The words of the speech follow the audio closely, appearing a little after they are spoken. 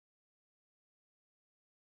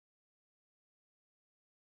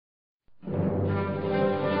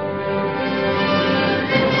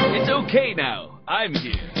Okay now, I'm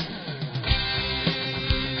here.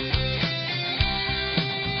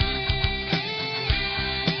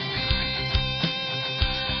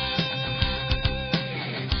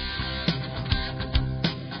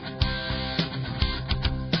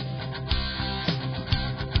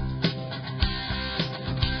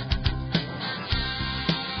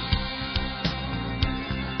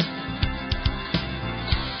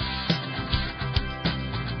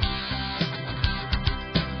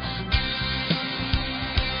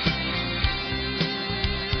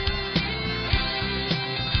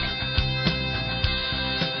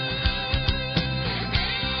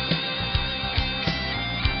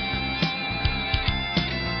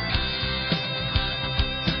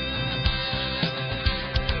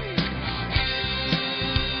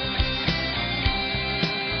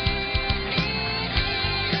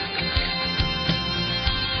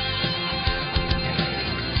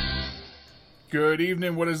 Good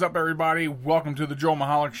evening. What is up, everybody? Welcome to the Joel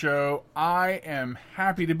Michalec Show. I am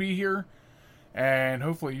happy to be here, and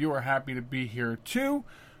hopefully you are happy to be here too.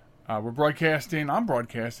 We're broadcasting. I'm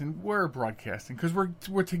broadcasting. We're broadcasting because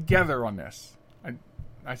we're together on this.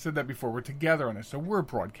 I said that before. We're together on this, so we're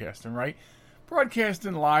broadcasting, right?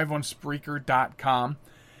 Broadcasting live on Spreaker.com.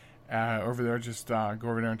 Over there, just go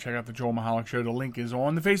over there and check out the Joel Michalec Show. The link is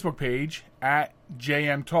on the Facebook page at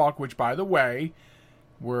JM Talk, which, by the way,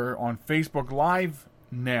 we're on Facebook Live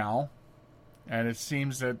now, and it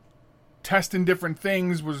seems that testing different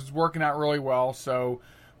things was working out really well, so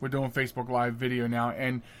we're doing Facebook Live video now,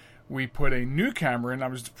 and we put a new camera in. I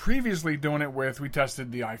was previously doing it we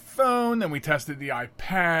tested the iPhone, then we tested the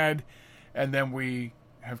iPad, and then we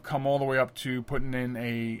have come all the way up to putting in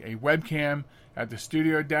a webcam at the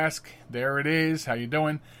studio desk. There it is. How you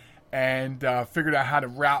doing? And figured out how to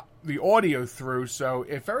route the audio through, so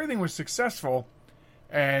if everything was successful,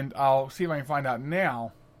 and I'll see if I can find out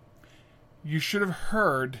now, you should have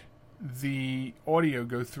heard the audio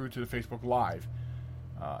go through to the Facebook Live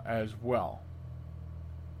as well.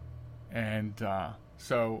 And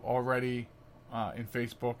so already in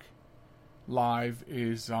Facebook Live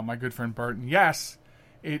is my good friend Burton. Yes,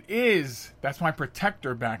 it is. That's my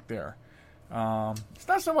protector back there. It's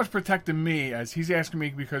not so much protecting me as he's asking me,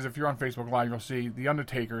 because if you're on Facebook Live, you'll see the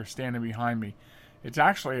Undertaker standing behind me. It's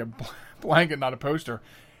actually a blanket, not a poster.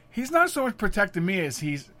 He's not so much protecting me as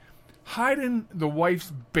he's hiding the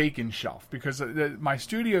wife's bacon shelf, because my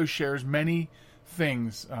studio shares many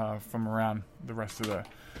things from around the rest of the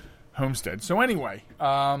homestead. So anyway,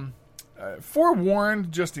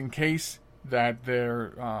 forewarned just in case that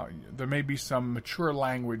there may be some mature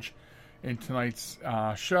language in tonight's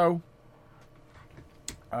show.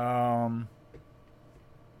 So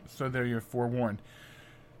there you're forewarned.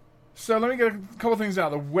 So let me get a couple things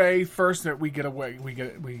out of the way. First, that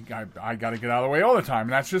I got to get out of the way all the time.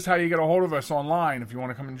 And that's just how you get a hold of us online. If you want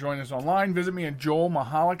to come and join us online, visit me at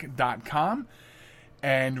joelmichalec.com.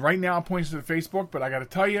 And right now it points to the Facebook, but I got to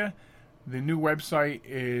tell you, the new website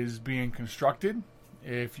is being constructed.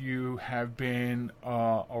 If you have been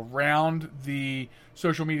around the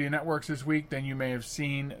social media networks this week, then you may have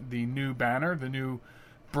seen the new banner, the new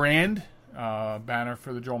brand banner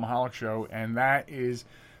for the Joel Michalec Show, and that is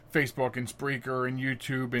Facebook and Spreaker and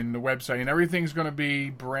YouTube and the website, and everything's going to be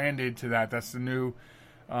branded to that. That's the new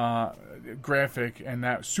graphic, and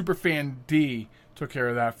that Superfan D took care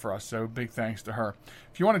of that for us, so big thanks to her.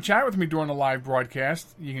 If you want to chat with me during the live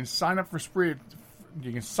broadcast, you can sign up for Spreaker.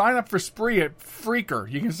 You can sign up for free at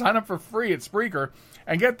Spreaker,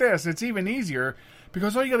 and get this, it's even easier,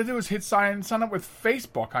 because all you got to do is hit sign up with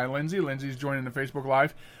Facebook. Hi, Lindsay. Lindsay's joining the Facebook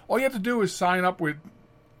Live. All you have to do is sign up with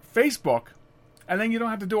Facebook, and then you don't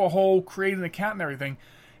have to do a whole create an account and everything.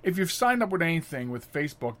 If you've signed up with anything with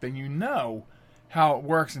Facebook, then you know how it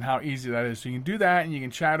works and how easy that is. So you can do that, and you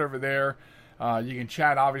can chat over there. You can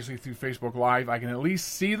chat, obviously, through Facebook Live. I can at least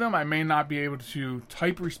see them. I may not be able to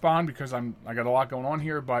type respond because I got a lot going on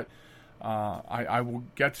here, but I will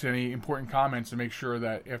get to any important comments to make sure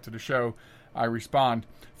that after the show I respond.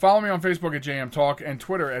 Follow me on Facebook at JM Talk and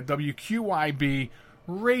Twitter at WQIB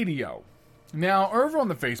Radio. Now, over on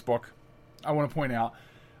the Facebook, I want to point out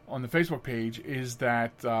on the Facebook page is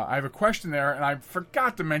that I have a question there, and I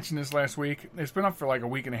forgot to mention this last week. It's been up for like a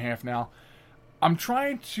week and a half now. I'm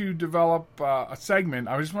trying to develop a segment.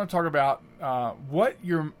 I just want to talk about what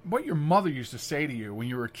your mother used to say to you when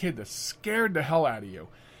you were a kid that scared the hell out of you.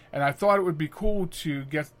 And I thought it would be cool to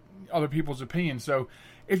get other people's opinions. So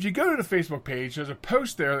if you go to the Facebook page, there's a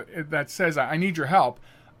post there that says, I need your help.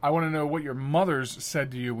 I want to know what your mothers said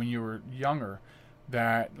to you when you were younger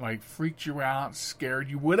that like freaked you out, scared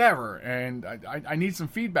you, whatever. And I need some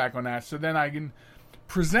feedback on that, so then I can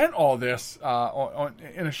present all this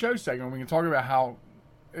in a show segment. We can talk about how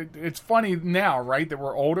it's funny now, right? That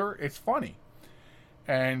we're older. It's funny.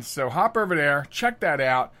 And so hop over there, check that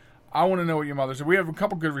out. I want to know what your mother said. We have a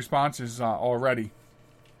couple good responses already.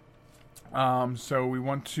 So I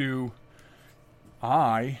want to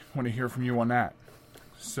hear from you on that.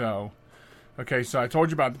 So, okay, so I told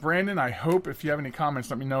you about Brandon. I hope if you have any comments,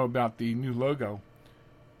 let me know about the new logo.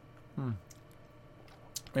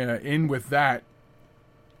 In with that,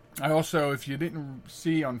 I also, if you didn't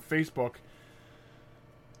see on Facebook,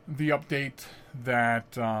 the update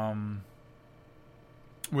that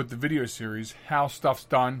with the video series, how stuff's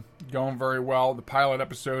done, going very well. The pilot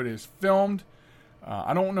episode is filmed.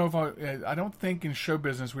 I don't know if I don't think in show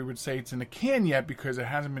business we would say it's in the can yet because it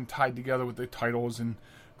hasn't been tied together with the titles and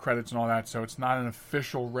credits and all that, so it's not an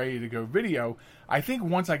official ready to go video. I think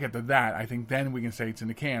once I get to that, I think then we can say it's in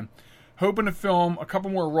the can. Hoping to film a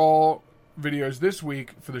couple more raw videos this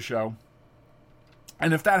week for the show.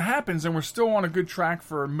 And if that happens, then we're still on a good track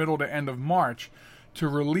for middle to end of March to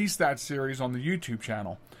release that series on the YouTube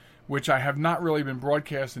channel, which I have not really been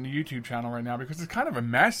broadcasting the YouTube channel right now because it's kind of a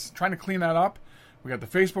mess, trying to clean that up. We got the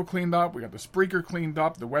Facebook cleaned up. We got the Spreaker cleaned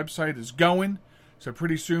up. The website is going. So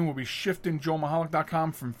pretty soon we'll be shifting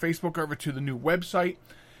joelmichalec.com from Facebook over to the new website.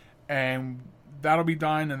 And that'll be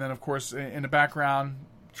done. And then, of course, in the background,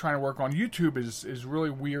 trying to work on YouTube is really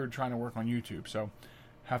weird trying to work on YouTube. So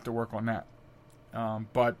have to work on that.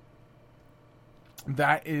 But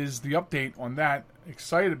that is the update on that.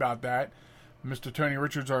 Excited about that. Mr. Tony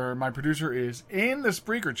Richards, my producer, is in the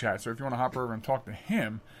Spreaker chat. So if you want to hop over and talk to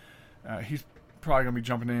him, he's probably going to be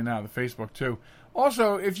jumping in and out of the Facebook too.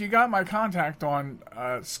 Also, if you got my contact on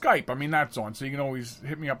Skype, I mean, that's on. So you can always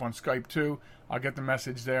hit me up on Skype too. I'll get the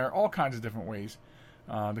message there. All kinds of different ways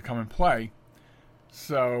to come and play.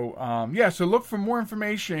 So, so look for more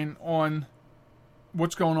information on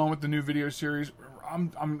what's going on with the new video series.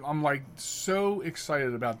 I'm like so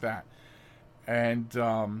excited about that. And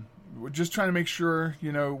we're just trying to make sure,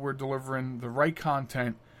 we're delivering the right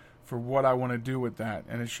content for what I want to do with that.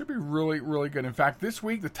 And it should be really, really good. In fact, this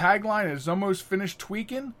week, the tagline is almost finished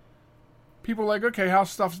tweaking. People are like, okay, how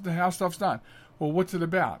stuff's done? Well, what's it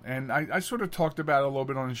about? And I sort of talked about it a little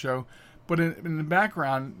bit on the show. But in the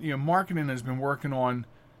background, marketing has been working on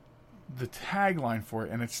the tagline for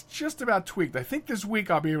it. And it's just about tweaked. I think this week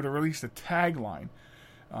I'll be able to release the tagline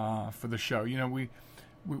for the show.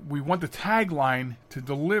 We want the tagline to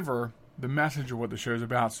deliver the message of what the show's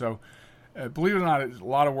about. So, believe it or not, there's a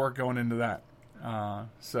lot of work going into that.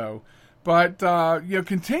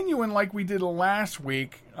 Continuing like we did last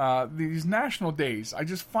week, these national days. I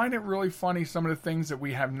just find it really funny, some of the things that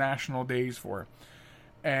we have national days for.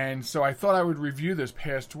 And so I thought I would review this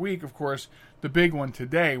past week. Of course, the big one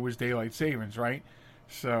today was daylight savings, right?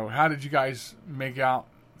 So how did you guys make out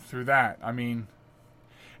through that? I mean,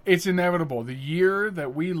 it's inevitable. The year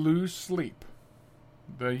that we lose sleep,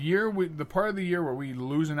 the part of the year where we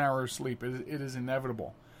lose an hour of sleep, it is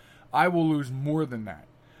inevitable. I will lose more than that.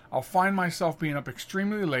 I'll find myself being up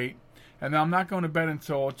extremely late, and then I'm not going to bed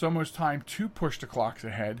until it's almost time to push the clocks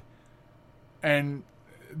ahead. And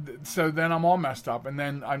so then I'm all messed up, and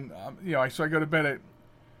then so I go to bed at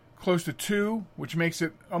close to 2, which makes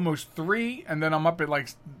it almost 3, and then I'm up at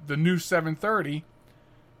like the new 7:30,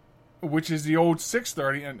 which is the old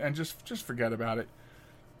 6:30, and just forget about it.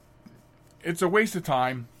 It's a waste of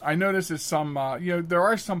time. I notice there's some, there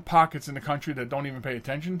are some pockets in the country that don't even pay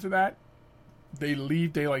attention to that. They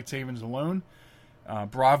leave daylight savings alone.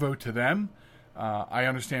 Bravo to them. I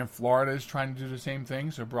understand Florida is trying to do the same thing,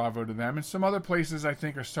 so bravo to them. And some other places I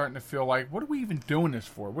think are starting to feel like, what are we even doing this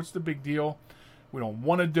for? What's the big deal? We don't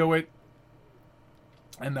want to do it.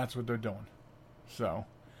 And that's what they're doing. So,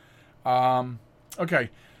 okay.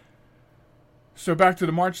 So back to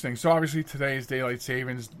the March thing. So obviously today is daylight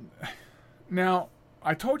savings. Now,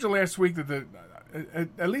 I told you last week that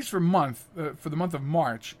at least for the month of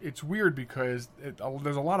March, it's weird because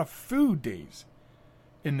there's a lot of food days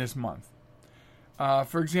in this month.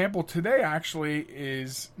 For example, today actually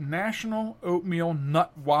is National Oatmeal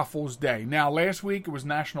Nut Waffles Day. Now, last week it was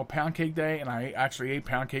National Pound Cake Day, and I actually ate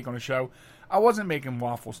pound cake on the show. I wasn't making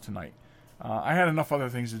waffles tonight. I had enough other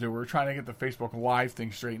things to do. We were trying to get the Facebook Live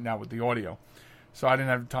thing straightened out with the audio. So I didn't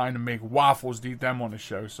have time to make waffles to eat them on the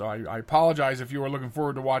show. So I apologize if you were looking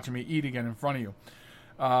forward to watching me eat again in front of you.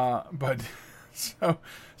 So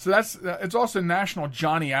that's it's also National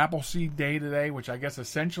Johnny Appleseed Day today, which I guess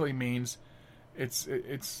essentially means it's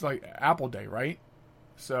like Apple Day, right?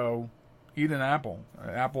 So eat an apple. An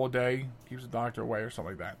apple a day keeps the doctor away or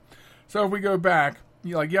something like that. So if we go back,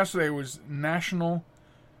 like yesterday was National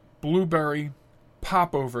Blueberry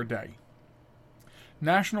Popover Day.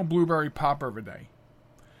 National Blueberry Popover Day.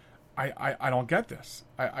 I don't get this.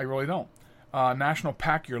 I really don't. National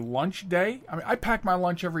Pack Your Lunch Day. I mean, I pack my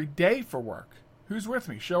lunch every day for work. Who's with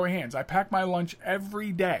me? Show of hands. I pack my lunch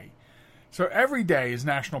every day. So every day is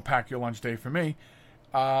National Pack Your Lunch Day for me.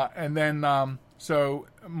 And then, so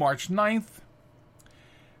March 9th,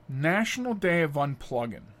 National Day of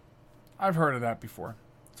Unplugging. I've heard of that before.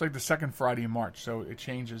 It's like the second Friday in March, so it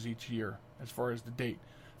changes each year as far as the date.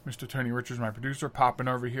 Mr. Tony Richards, my producer, popping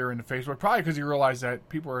over here into Facebook, probably because he realized that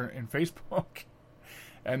people are in Facebook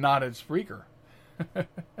and not at Spreaker.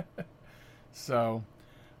 So,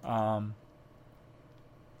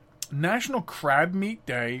 National Crab Meat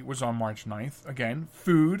Day was on March 9th. Again,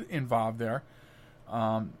 food involved there.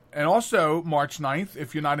 And also, March 9th,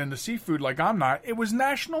 if you're not into seafood like I'm not, it was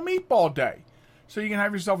National Meatball Day. So you can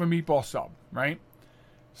have yourself a meatball sub, right?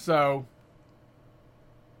 So,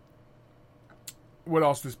 what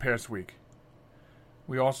else this past week?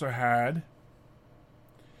 We also had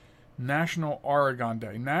National Oregon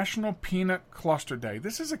Day, National Peanut Cluster Day.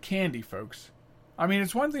 This is a candy, folks. I mean,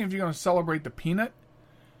 it's one thing if you're going to celebrate the peanut,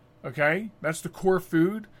 okay? That's the core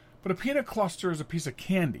food. But a peanut cluster is a piece of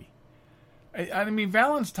candy. I mean,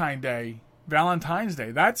 Valentine's Day,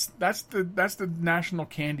 that's the national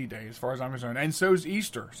candy day as far as I'm concerned. And so is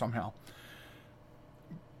Easter somehow.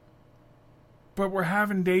 But we're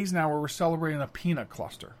having days now where we're celebrating a peanut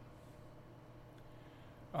cluster.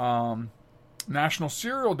 National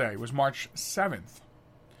Cereal Day was March 7th.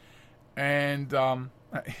 And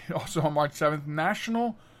also on March 7th,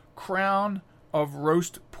 National Crown of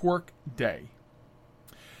Roast Pork Day.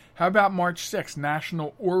 How about March 6th,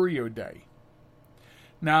 National Oreo Day?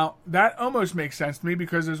 Now, that almost makes sense to me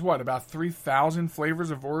because there's about 3,000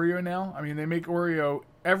 flavors of Oreo now? I mean, they make Oreo,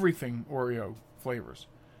 everything Oreo flavors.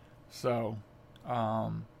 So,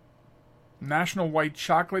 National White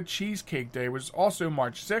Chocolate Cheesecake Day was also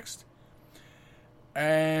March 6th.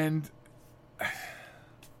 And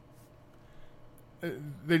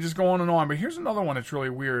they just go on and on. But here's another one that's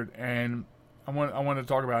really weird, and I want to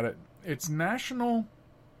talk about it. It's National...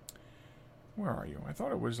 Where are you? I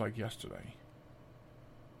thought it was like yesterday.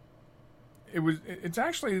 It's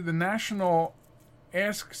actually the National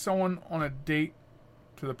Ask Someone on a Date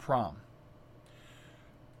to the Prom.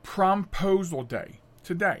 Promposal Day.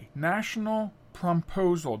 Today. National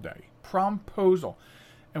Promposal Day. Promposal.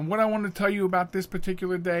 And what I want to tell you about this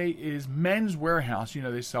particular day is Men's Warehouse. You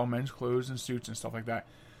know, they sell men's clothes and suits and stuff like that.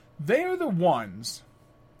 They are the ones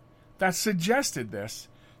that suggested this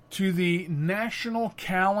to the National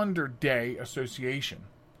Calendar Day Association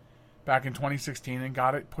back in 2016 and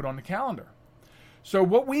got it put on the calendar. So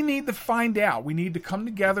what we need to find out, we need to come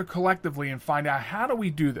together collectively and find out, how do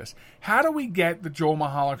we do this? How do we get the Joel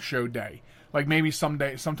Michalec Show Day? Like maybe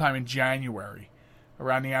sometime in January,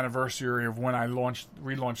 around the anniversary of when I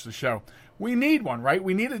relaunched the show. We need one, right?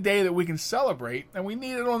 We need a day that we can celebrate, and we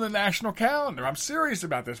need it on the national calendar. I'm serious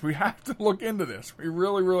about this. We have to look into this. We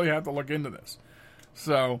really, really have to look into this.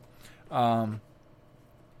 So, but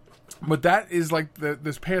that is like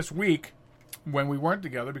this past week when we weren't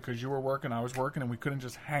together because you were working, I was working, and we couldn't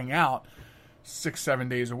just hang out 6-7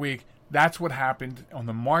 days a week. That's what happened on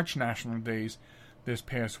the March national days this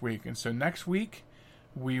past week. And so next week,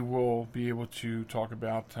 we will be able to talk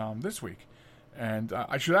about this week. And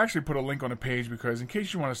I should actually put a link on the page because in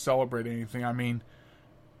case you want to celebrate anything, March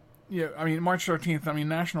 13th,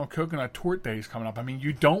 National Coconut Torte Day is coming up. I mean,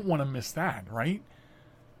 you don't want to miss that, right?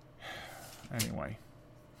 Anyway.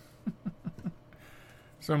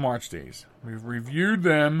 So March days. We've reviewed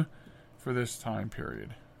them for this time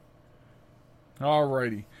period.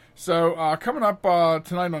 Alrighty. So coming up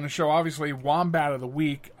tonight on the show, obviously, Wombat of the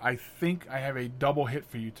Week. I think I have a double hit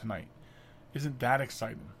for you tonight. Isn't that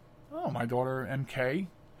exciting? Oh, my daughter MK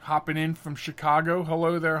hopping in from Chicago.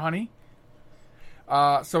 Hello there, honey.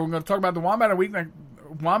 So we're going to talk about the Wombat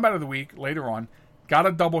of the Week later on. Got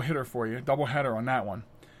a double hitter for you, double header on that one.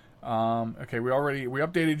 Okay, we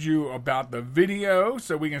updated you about the video,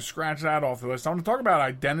 so we can scratch that off the list. I want to talk about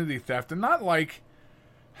identity theft, and not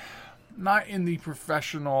in the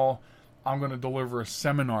professional, I'm going to deliver a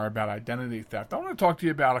seminar about identity theft. I want to talk to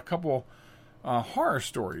you about a couple horror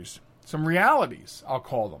stories, some realities, I'll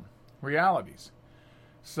call them. Realities.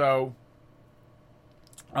 So,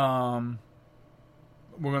 we're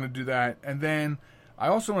going to do that. And then I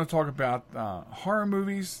also want to talk about horror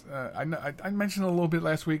movies. I mentioned a little bit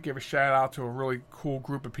last week, gave a shout out to a really cool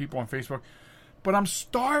group of people on Facebook. But I'm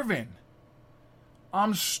starving.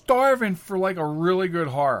 I'm starving for like a really good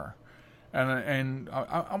horror. And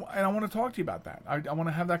I want to talk to you about that. I want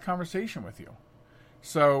to have that conversation with you.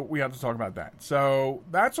 So we have to talk about that. So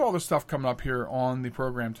that's all the stuff coming up here on the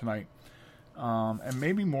program tonight. and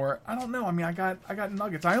maybe more. I don't know. I mean, I got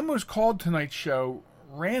nuggets. I almost called tonight's show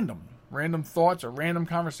random thoughts or random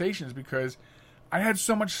conversations because I had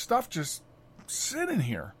so much stuff just sitting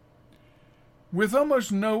here with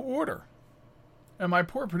almost no order. And my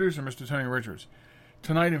poor producer, Mr. Tony Richards,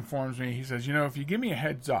 tonight informs me, he says, if you give me a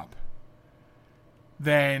heads up,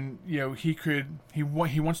 then, he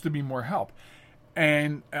wants to be more help.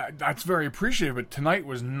 And that's very appreciative, but tonight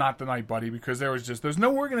was not the night, buddy, because there's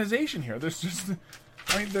no organization here.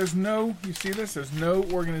 There's no, you see this? There's no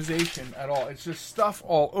organization at all. It's just stuff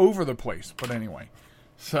all over the place. But anyway,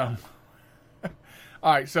 so,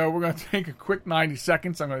 all right, so we're going to take a quick 90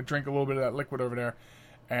 seconds. I'm going to drink a little bit of that liquid over there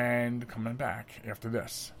and coming back after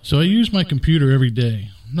this. So I use my computer every day.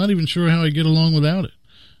 I'm not even sure how I get along without it.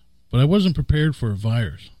 But I wasn't prepared for a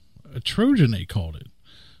virus. A Trojan, they called it.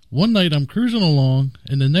 One night I'm cruising along,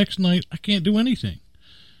 and the next night I can't do anything.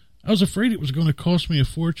 I was afraid it was going to cost me a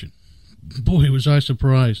fortune. Boy, was I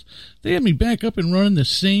surprised. They had me back up and running the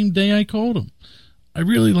same day I called them. I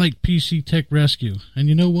really like PC Tech Rescue, and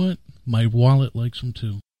you know what? My wallet likes them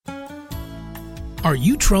too. Are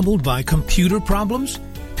you troubled by computer problems?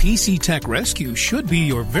 PC Tech Rescue should be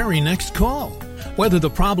your very next call. Whether the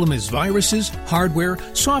problem is viruses, hardware,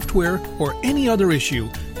 software, or any other issue,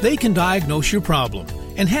 they can diagnose your problem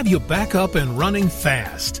and have you back up and running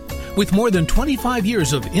fast. With more than 25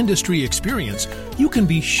 years of industry experience, you can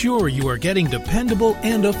be sure you are getting dependable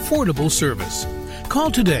and affordable service. Call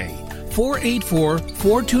today,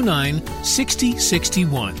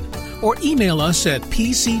 484-429-6061, or email us at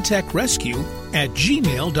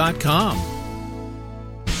pctechrescue@gmail.com.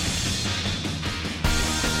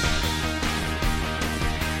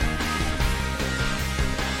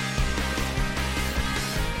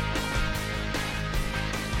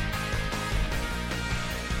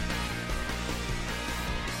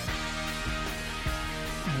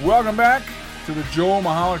 Welcome back to the Joel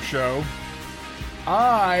Michalec Show.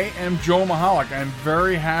 I am Joel Michalec. I'm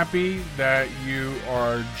very happy that you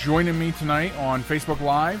are joining me tonight on Facebook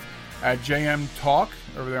Live at JM Talk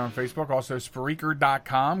over there on Facebook. Also,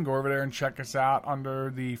 Spreaker.com. Go over there and check us out under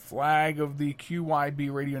the flag of the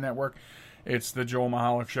QYB Radio Network. It's the Joel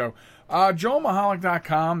Michalec Show.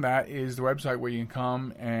 JoelMichalec.com. That is the website where you can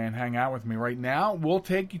come and hang out with me right now. We'll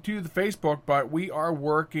take you to the Facebook, but we are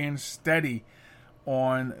working steady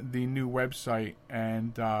on the new website,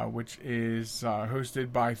 and which is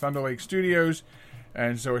hosted by Thunder Lake Studios,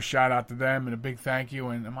 and so a shout out to them and a big thank you.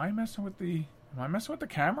 And am I messing with the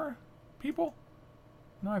camera, people?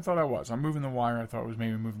 No, I thought I was. I'm moving the wire. I thought it was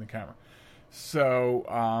maybe moving the camera. So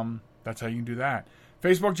that's how you can do that.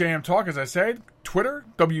 Facebook JM Talk, as I said. Twitter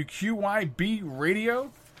WQYB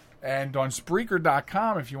Radio, and on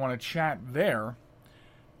Spreaker.com if you want to chat there.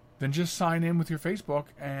 Then just sign in with your Facebook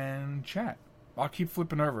and chat. I'll keep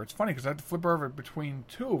flipping over. It's funny because I have to flip over between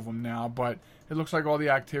two of them now, but it looks like all the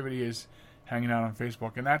activity is hanging out on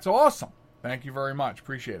Facebook, and that's awesome. Thank you very much.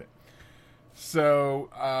 Appreciate it. So,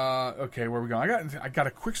 okay, where are we going? I got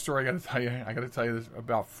a quick story I got to tell you. I got to tell you this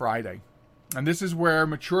about Friday. And this is where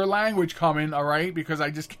mature language come in, all right, because I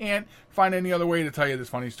just can't find any other way to tell you this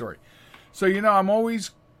funny story. So, I'm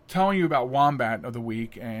always telling you about Wombat of the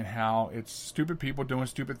Week and how it's stupid people doing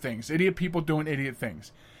stupid things, idiot people doing idiot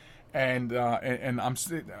things. And I'm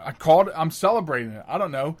celebrating it. I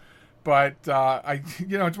don't know, but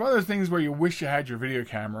it's one of those things where you wish you had your video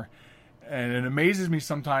camera, and it amazes me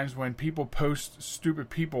sometimes when people post stupid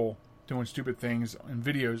people doing stupid things in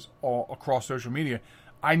videos all across social media.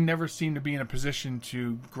 I never seem to be in a position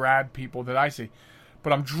to grab people that I see.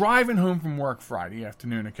 But I'm driving home from work Friday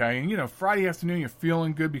afternoon, okay? And Friday afternoon you're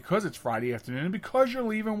feeling good because it's Friday afternoon and because you're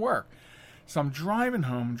leaving work. So I'm driving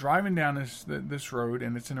home, driving down this road,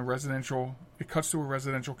 and it's in it cuts to a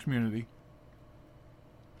residential community.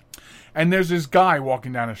 And there's this guy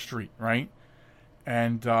walking down the street, right?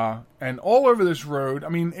 And all over this road, I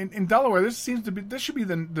mean, in Delaware, this should be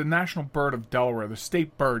the national bird of Delaware. The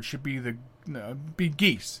state bird should be be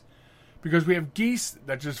geese. Because we have geese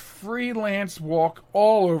that just freelance walk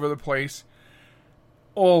all over the place,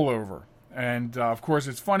 all over. And, of course,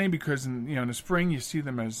 it's funny because, in the spring you see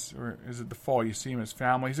them or is it the fall, you see them as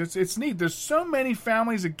families. It's neat. There's so many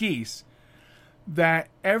families of geese that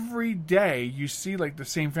every day you see, like, the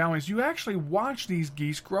same families. You actually watch these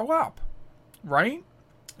geese grow up, right?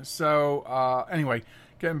 So, anyway,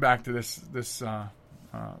 getting back to this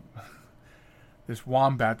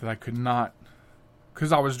wombat that I could not,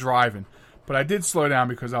 because I was driving. But I did slow down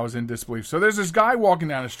because I was in disbelief. So there's this guy walking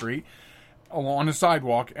down the street, along the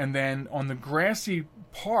sidewalk, and then on the grassy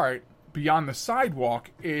part beyond the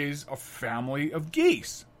sidewalk is a family of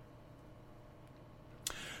geese.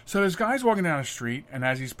 So this guy's walking down the street, and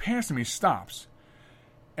as he's passing me, he stops.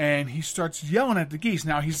 And he starts yelling at the geese.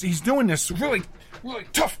 Now, he's doing this really, really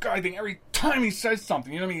tough guy thing every time he says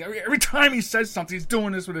something. You know what I mean? Every time he says something, he's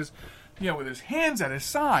doing this with his hands at his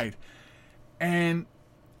side. And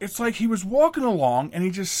it's like he was walking along, and he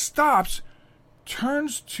just stops,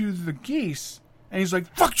 turns to the geese, and he's like,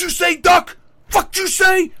 "Fuck you say, duck! Fuck you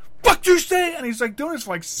say! Fuck you say!" And he's like doing this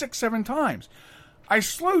for like 6-7 times. I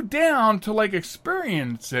slowed down to like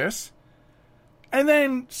experience this, and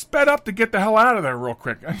then sped up to get the hell out of there real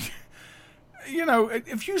quick. You know,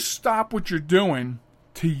 if you stop what you're doing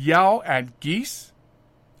to yell at geese,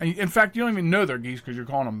 and in fact, you don't even know they're geese because you're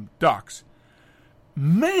calling them ducks.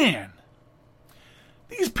 Man,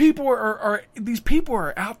 these people are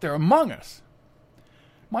out there among us.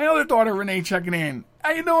 My other daughter, Renee, checking in.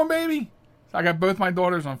 How you doing, baby? So I got both my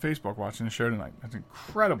daughters on Facebook watching the show tonight. That's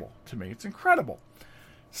incredible to me. It's incredible.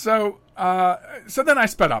 So then I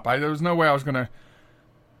sped up. There was no way I was going to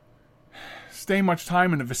stay much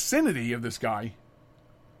time in the vicinity of this guy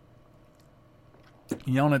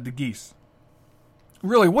yelling at the geese.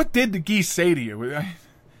 Really, what did the geese say to you?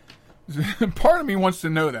 Part of me wants to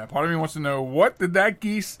know that. Part of me wants to know, what did that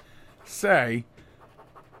geese say,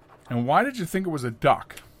 and why did you think it was a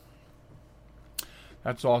duck?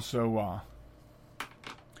 That's also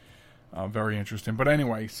very interesting. But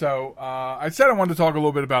anyway, so I said I wanted to talk a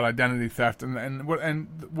little bit about identity theft, and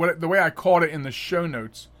what the way I called it in the show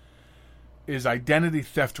notes is identity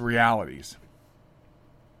theft realities.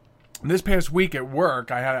 This past week at work,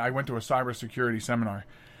 I went to a cybersecurity seminar,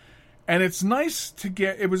 and it's nice to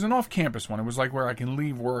get. It was an off-campus one. It was like where I can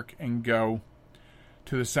leave work and go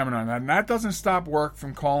to the seminar, and that doesn't stop work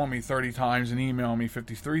from calling me 30 times and emailing me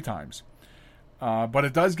 53 times. But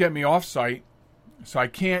it does get me off-site, so I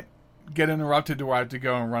can't get interrupted to where I have to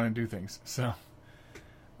go and run and do things. So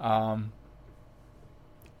I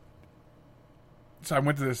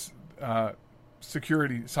went to this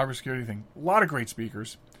cybersecurity thing. A lot of great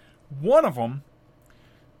speakers. One of them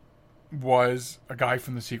was a guy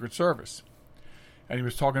from the Secret Service, and he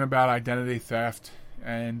was talking about identity theft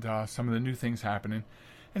and some of the new things happening,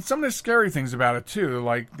 and some of the scary things about it too,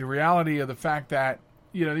 like the reality of the fact that,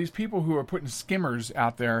 you know, these people who are putting skimmers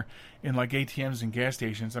out there in like ATMs and gas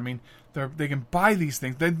stations, I mean, they can buy these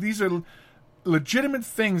things. These are legitimate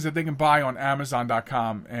things that they can buy on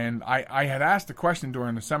Amazon.com. And I had asked the question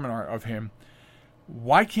during the seminar of him,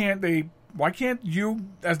 why can't you,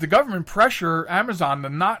 as the government, pressure Amazon to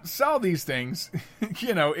not sell these things,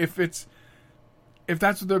 you know, if that's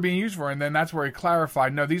what they're being used for? And then that's where he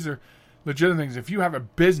clarified, no, these are legitimate things. If you have a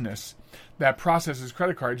business that processes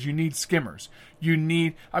credit cards, you need skimmers.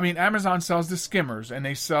 Amazon sells the skimmers, and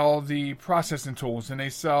they sell the processing tools, and they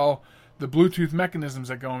sell the Bluetooth mechanisms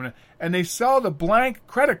that go in, and they sell the blank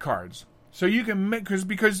credit cards. So you can make,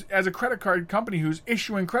 because as a credit card company who's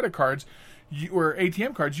issuing credit cards or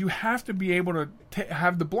ATM cards, you have to be able to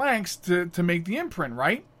have the blanks to make the imprint,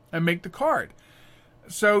 right? And make the card.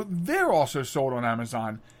 So they're also sold on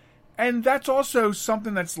Amazon. And that's also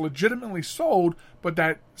something that's legitimately sold, but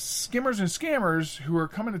that skimmers and scammers who are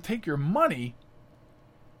coming to take your money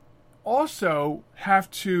also have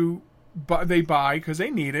to, they buy because they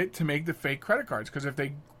need it to make the fake credit cards. Because if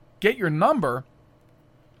they get your number,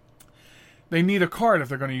 they need a card if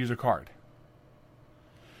they're going to use a card.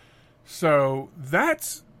 So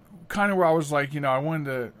that's kind of where I was like, I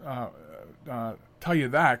wanted to tell you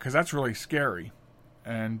that, because that's really scary.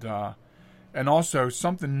 And also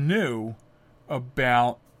something new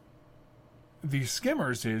about these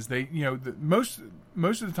skimmers is most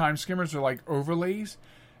of the time skimmers are like overlays,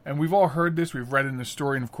 and we've all heard this, we've read in the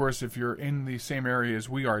story, and of course if you're in the same area as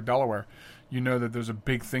we are, Delaware, you know that there's a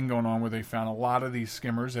big thing going on where they found a lot of these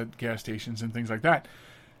skimmers at gas stations and things like that.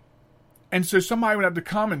 And so somebody would have to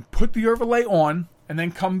come and put the overlay on and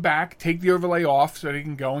then come back, take the overlay off so they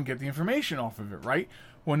can go and get the information off of it, right?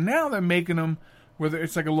 Well, now they're making them where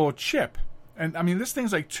it's like a little chip. And I mean, this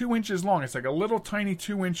thing's like 2 inches long. It's like a little tiny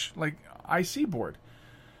 2-inch like IC board.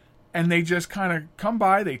 And they just kind of come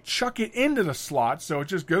by, they chuck it into the slot, so it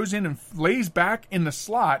just goes in and lays back in the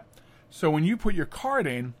slot. So when you put your card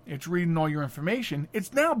in, it's reading all your information.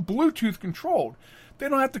 It's now Bluetooth controlled. They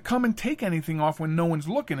don't have to come and take anything off when no one's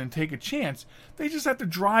looking and take a chance. They just have to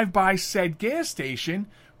drive by said gas station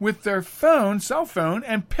with their cell phone,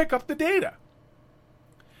 and pick up the data.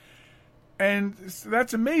 And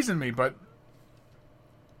that's amazing to me. But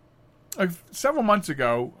several months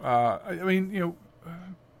ago,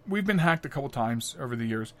 we've been hacked a couple times over the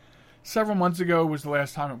years. Several months ago was the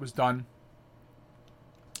last time it was done.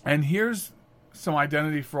 And here's some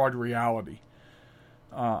identity fraud reality.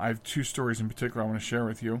 I have 2 stories in particular I want to share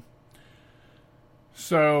with you.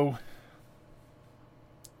 So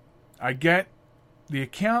I get the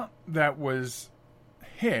account that was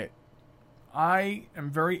hit. I am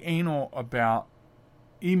very anal about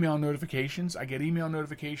email notifications. I get email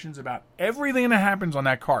notifications about everything that happens on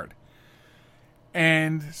that card.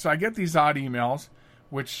 And so I get these odd emails,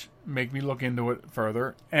 which make me look into it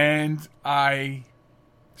further. And I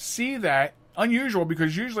see that unusual,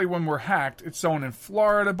 because usually when we're hacked, it's someone in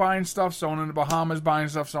Florida buying stuff, someone in the Bahamas buying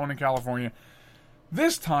stuff, someone in California.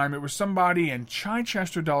 This time it was somebody in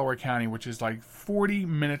Chichester, Delaware County, which is like 40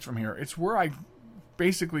 minutes from here. It's where I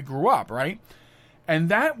basically grew up, right? And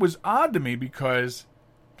that was odd to me because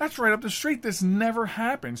that's right up the street. This never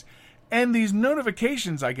happens. And these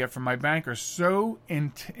notifications I get from my bank are so, they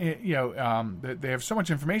have so much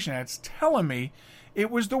information. And it's telling me it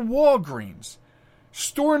was the Walgreens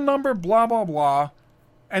store number, blah blah blah,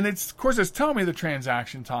 and of course it's telling me the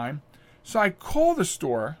transaction time. So I call the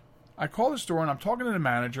store. And I'm talking to the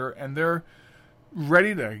manager, and they're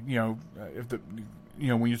ready to,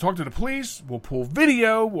 when you talk to the police, we'll pull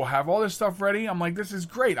video, we'll have all this stuff ready. I'm like, this is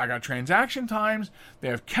great. I got transaction times. They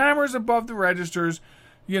have cameras above the registers.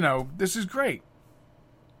 This is great.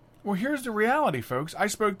 Well, here's the reality, folks. I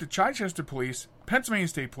spoke to Chichester Police, Pennsylvania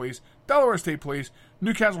State Police, Delaware State Police,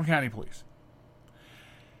 Newcastle County Police.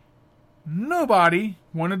 Nobody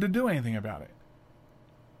wanted to do anything about it.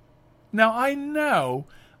 Now, I know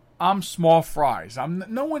I'm small fries.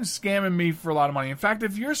 No one's scamming me for a lot of money. In fact,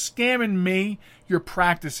 if you're scamming me, you're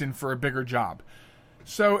practicing for a bigger job.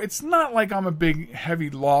 So it's not like I'm a big,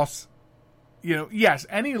 heavy loss. Yes,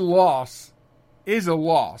 any loss is a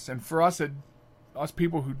loss. And for us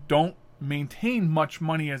people who don't maintain much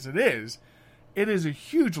money as it is a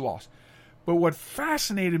huge loss. But what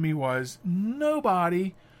fascinated me was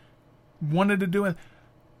nobody wanted to do it.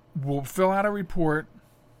 We'll fill out a report,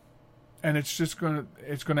 and it's going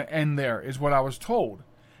to end there, is what I was told.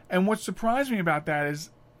 And what surprised me about that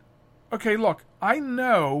is, okay, look, I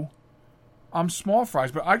know I'm small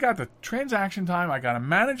fries, but I got the transaction time. I got a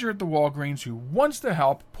manager at the Walgreens who wants to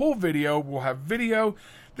help, pull video. We'll have video.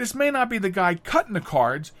 This may not be the guy cutting the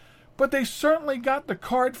cards, but they certainly got the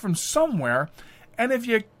card from somewhere. And if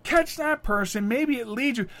you catch that person, maybe it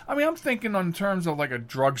leads you. I mean, I'm thinking in terms of like a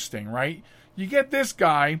drug sting, right? You get this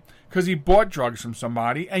guy because he bought drugs from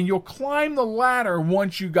somebody, and you'll climb the ladder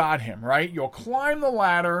once you got him, right? You'll climb the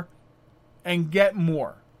ladder and get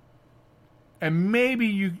more. And maybe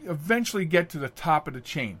you eventually get to the top of the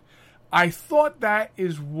chain. I thought that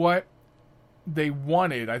is what they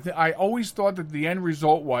wanted. I always thought that the end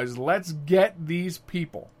result was, let's get these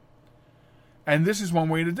people. And this is one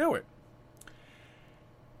way to do it.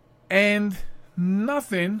 And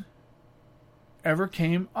nothing ever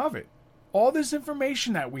came of it. All this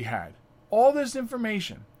information that we had, and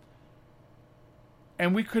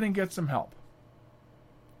we couldn't get some help.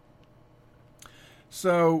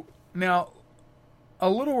 So now, a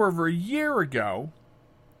little over a year ago,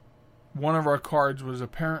 one of our cards was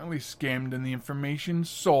apparently skimmed and the information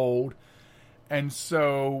sold, and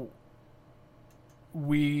so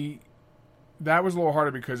that was a little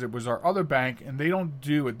harder because it was our other bank, and they don't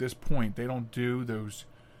do those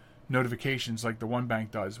notifications like the one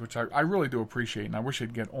bank does, which I really do appreciate, and I wish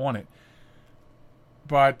I'd get on it.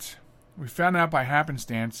 But we found out by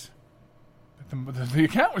happenstance that the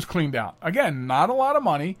account was cleaned out. Again, not a lot of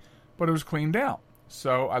money, but it was cleaned out.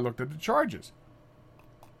 So I looked at the charges.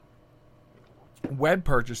 Web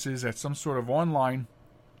purchases at some sort of online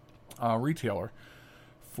retailer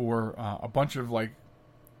for a bunch of like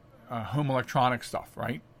home electronic stuff,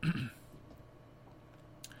 right?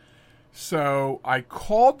 So I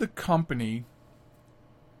called the company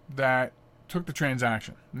that took the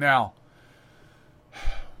transaction. Now,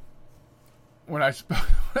 when I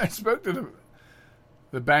spoke to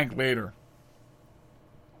the bank later,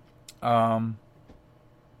 I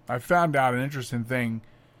found out an interesting thing.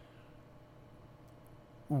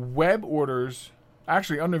 Web orders,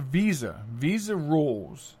 actually under Visa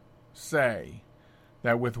rules say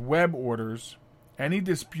that with web orders, any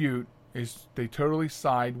dispute is they totally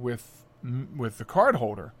side with the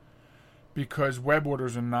cardholder, because web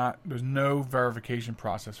orders are not, there's no verification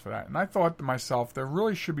process for that. And I thought to myself, there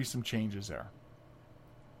really should be some changes there.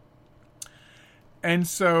 And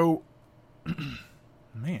so,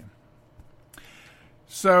 I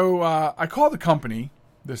called the company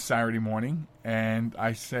this Saturday morning, and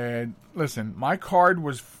I said, listen, my card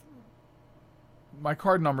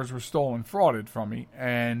numbers were stolen, frauded from me,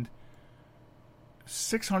 and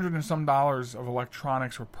 $600 and some of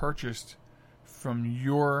electronics were purchased from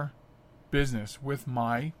your business with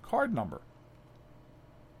my card number.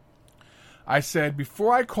 I said,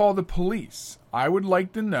 before I call the police, I would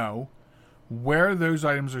like to know where those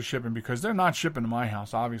items are shipping, because they're not shipping to my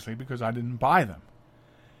house, obviously, because I didn't buy them.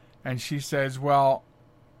 And she says, well,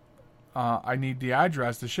 I need the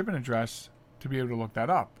address, the shipping address, to be able to look that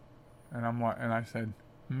up. And I said,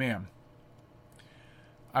 ma'am,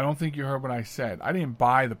 I don't think you heard what I said. I didn't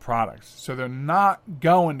buy the products, so they're not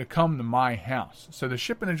going to come to my house. So the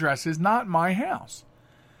shipping address is not my house.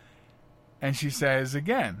 And she says,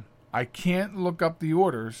 again, I can't look up the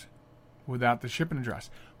orders without the shipping address.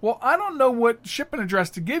 Well, I don't know what shipping address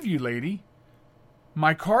to give you, lady.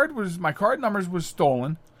 My card numbers was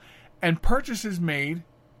stolen and purchases made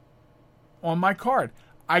on my card.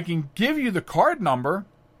 I can give you the card number.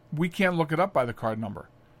 We can't look it up by the card number.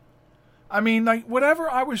 I mean, like, whatever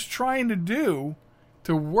I was trying to do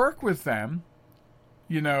to work with them,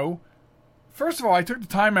 you know, first of all, I took the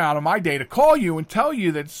time out of my day to call you and tell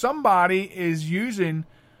you that somebody is using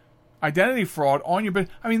identity fraud on your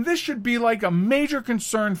business. I mean, this should be like a major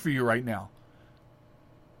concern for you right now.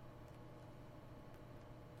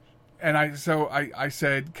 And I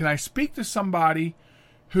said, can I speak to somebody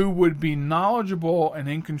who would be knowledgeable and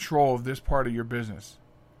in control of this part of your business?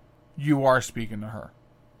 You are speaking to her.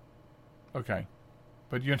 Okay.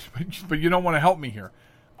 But you don't want to help me here.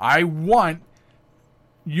 I want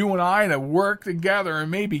you and I to work together and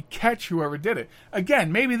maybe catch whoever did it.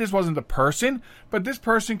 Again, maybe this wasn't the person, but this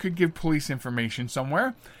person could give police information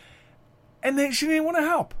somewhere. And she didn't want to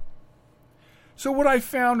help. So what I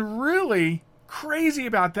found really crazy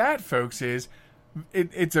about that, folks, is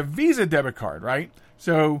it's a Visa debit card, right?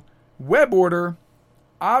 So web order,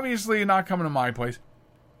 obviously not coming to my place.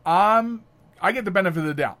 I get the benefit of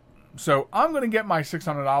the doubt. So I'm going to get my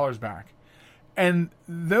 $600 back. And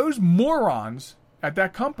those morons at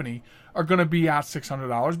that company are going to be out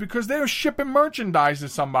 $600 because they're shipping merchandise to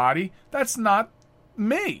somebody that's not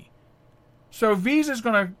me. So Visa's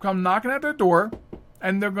going to come knocking at their door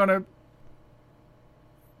and they're going to,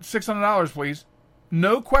 $600, please.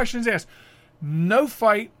 No questions asked. No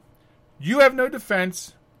fight. You have no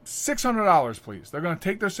defense. $600, please. They're going to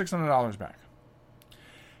take their $600 back.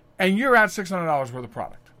 And you're out $600 worth of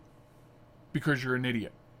product because you're an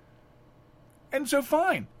idiot. And so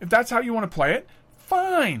fine. If that's how you want to play it,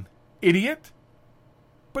 fine, idiot.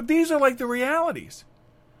 But these are like the realities.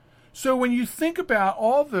 So when you think about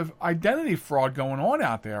all the identity fraud going on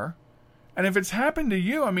out there, and if it's happened to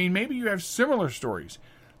you, I mean, maybe you have similar stories.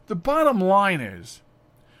 The bottom line is,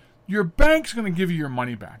 your bank's going to give you your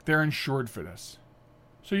money back. They're insured for this.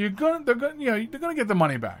 So they're going to get the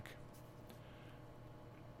money back.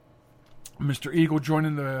 Mr. Eagle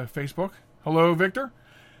joining the Facebook. Hello, Victor.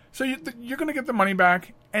 So you're going to get the money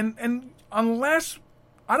back, and unless,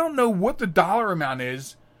 I don't know what the dollar amount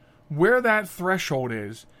is, where that threshold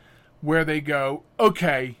is, where they go,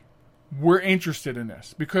 okay, we're interested in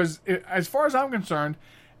this. Because as far as I'm concerned,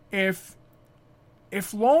 if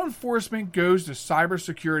law enforcement goes to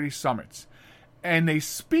cybersecurity summits and they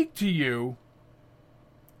speak to you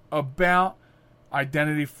about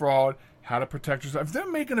identity fraud, how to protect yourself, if they're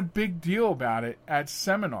making a big deal about it at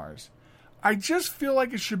seminars, I just feel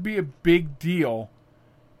like it should be a big deal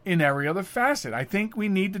in every other facet. I think we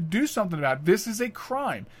need to do something about it. This is a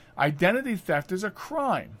crime. Identity theft is a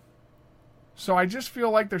crime. So I just feel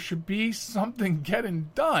like there should be something getting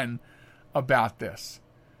done about this.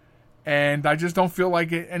 And I just don't feel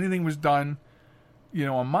like anything was done,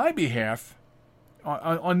 on my behalf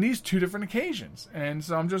on these two different occasions. And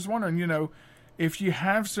so I'm just wondering, if you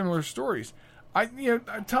have similar stories,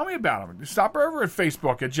 tell me about them. Stop over at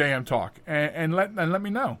Facebook at JM Talk and let me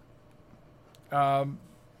know.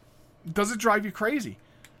 Does it drive you crazy?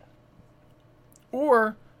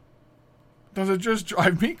 Or does it just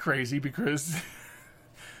drive me crazy because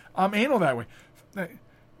I'm anal that way?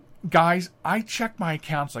 Guys, I check my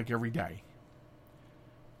accounts like every day.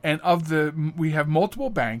 And we have multiple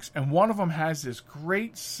banks, and one of them has this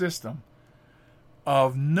great system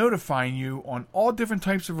of notifying you on all different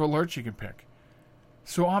types of alerts you can pick.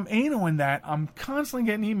 So I'm anal in that. I'm constantly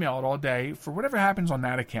getting emailed all day for whatever happens on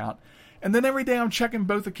that account. And then every day I'm checking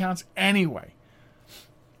both accounts anyway.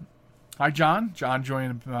 Hi, John. John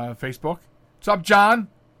joined Facebook. What's up, John?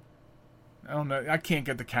 I don't know. I can't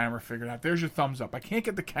get the camera figured out. There's your thumbs up. I can't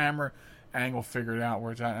get the camera angle figured out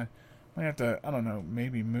where it's at. I might have to, I don't know,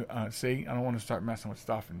 maybe see? I don't want to start messing with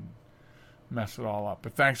stuff and mess it all up.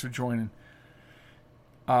 But thanks for joining.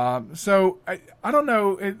 So I don't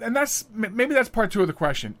know, and maybe that's part two of the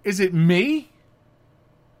question. Is it me?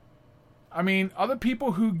 I mean, other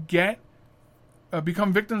people who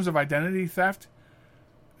become victims of identity theft,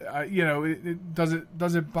 does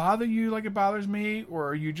it bother you like it bothers me, or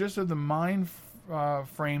are you just of the mind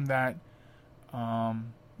frame that,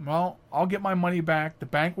 I'll get my money back, the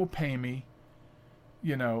bank will pay me,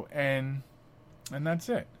 and that's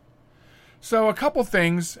it. So a couple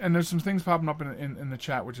things, and there's some things popping up in the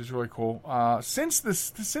chat, which is really cool. Since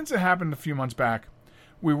it happened a few months back,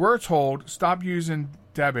 we were told stop using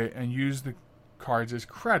debit and use the cards as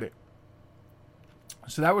credit.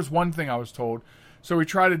 So that was one thing I was told. So we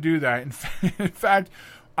try to do that. In fact,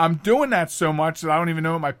 I'm doing that so much that I don't even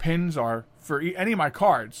know what my pins are for any of my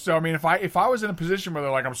cards. So I mean, if I was in a position where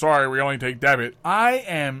they're like, I'm sorry, we only take debit, I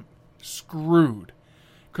am screwed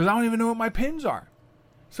because I don't even know what my pins are.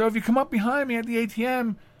 So if you come up behind me at the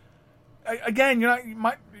ATM, again, you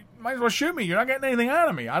might as well shoot me. You're not getting anything out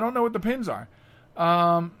of me. I don't know what the pins are.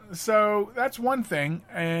 So that's one thing.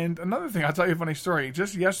 And another thing, I'll tell you a funny story.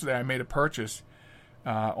 Just yesterday, I made a purchase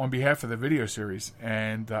on behalf of the video series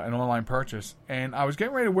and an online purchase. And I was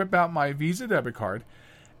getting ready to whip out my Visa debit card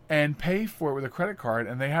and pay for it with a credit card.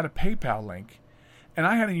 And they had a PayPal link. And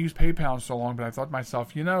I hadn't used PayPal in so long, but I thought to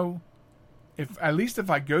myself, if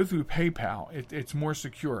I go through PayPal, it's more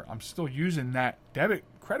secure. I'm still using that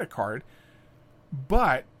credit card,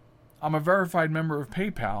 but I'm a verified member of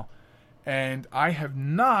PayPal, and I have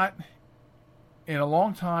not, in a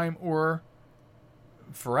long time or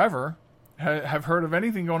forever, have heard of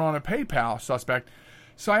anything going on at PayPal suspect.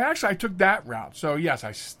 So I took that route. So yes,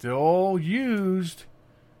 I still used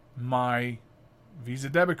my Visa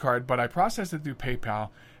debit card, but I processed it through PayPal.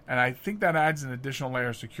 And I think that adds an additional layer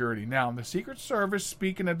of security. Now, the Secret Service,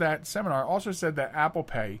 speaking at that seminar, also said that Apple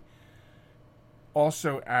Pay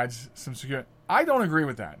also adds some security. I don't agree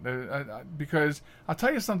with that because I'll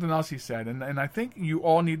tell you something else he said, and I think you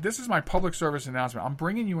all need, this is my public service announcement. I'm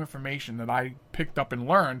bringing you information that I picked up and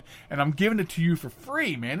learned, and I'm giving it to you for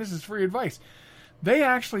free, man. This is free advice. They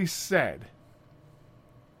actually said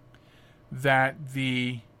that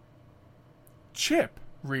the chip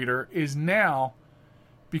reader is now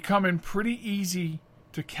becoming pretty easy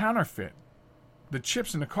to counterfeit, the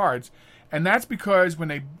chips in the cards. And that's because when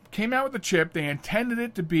they came out with the chip, they intended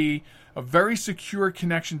it to be a very secure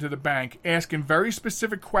connection to the bank, asking very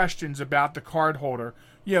specific questions about the card holder.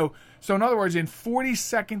 So in other words, in 40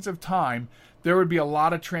 seconds of time, there would be a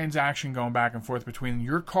lot of transaction going back and forth between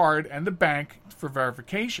your card and the bank for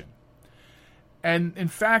verification. And in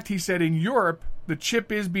fact, he said in Europe, the chip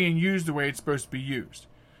is being used the way it's supposed to be used.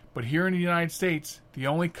 But here in the United States, the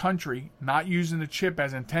only country not using the chip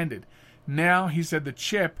as intended. Now, he said the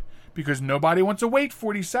chip, because nobody wants to wait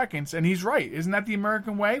 40 seconds, and he's right. Isn't that the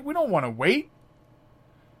American way? We don't want to wait.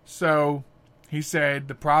 So, he said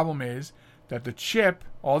the problem is that the chip,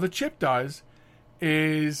 all the chip does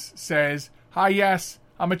is says, hi, yes,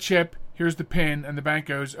 I'm a chip, here's the PIN, and the bank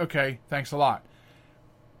goes, okay, thanks a lot.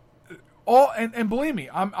 And believe me,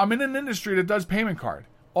 I'm in an industry that does payment card.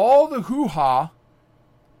 All the hoo-ha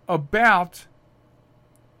about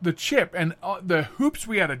the chip and the hoops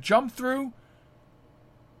we had to jump through,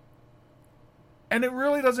 and it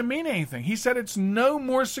really doesn't mean anything. He said it's no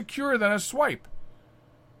more secure than a swipe.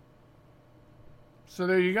 So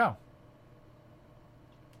there you go.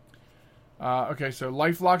 Okay, so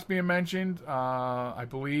LifeLock's being mentioned. I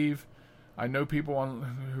believe I know people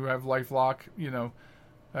who have LifeLock.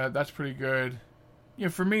 That's pretty good.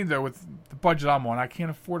 For me though, with the budget I'm on, I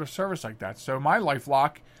can't afford a service like that. So my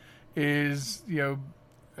LifeLock is,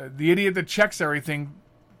 the idiot that checks everything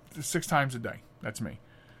 6 times a day. That's me.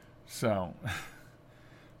 So,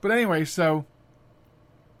 but anyway, so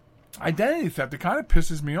identity theft, it kind of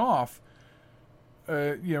pisses me off,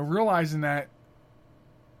 realizing that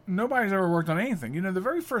nobody's ever worked on anything. The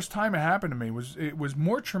very first time it happened to me was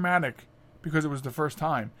more traumatic because it was the first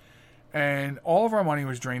time. And all of our money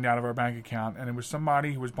was drained out of our bank account, and it was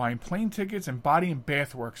somebody who was buying plane tickets and body and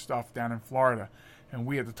bath work stuff down in Florida. And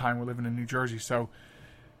we, at the time, were living in New Jersey. So,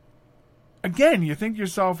 again, you think to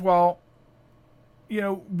yourself, well,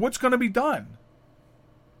 what's going to be done?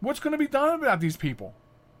 What's going to be done about these people?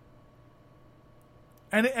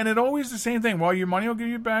 And it always the same thing. Well, your money will give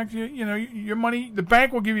you back, your money, the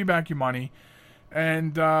bank will give you back your money.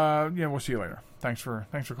 And, we'll see you later. Thanks for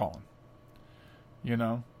calling.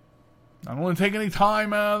 I don't want to take any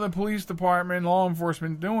time out of the police department, law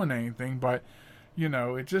enforcement doing anything, but,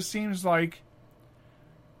 it just seems like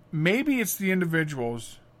maybe it's the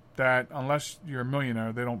individuals that, unless you're a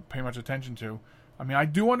millionaire, they don't pay much attention to. I mean, I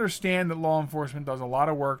do understand that law enforcement does a lot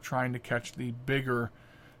of work trying to catch the bigger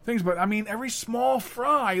things, but, I mean, every small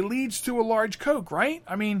fry leads to a large Coke, right?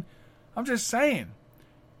 I mean, I'm just saying.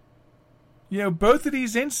 Both of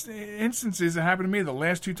these instances that happened to me the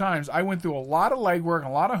last 2 times, I went through a lot of legwork and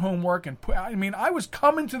a lot of homework, and I was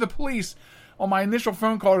coming to the police on my initial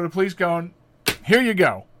phone call to the police going, here you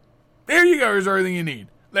go. There you go. Here's everything you need.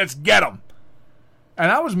 Let's get them.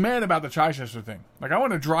 And I was mad about the Chichester thing. Like, I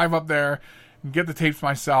want to drive up there get the tapes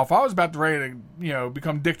myself. I was about ready to,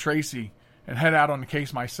 become Dick Tracy and head out on the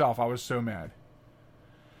case myself. I was so mad.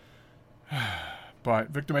 But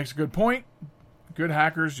Victor makes a good point. Good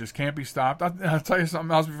hackers just can't be stopped. I'll tell you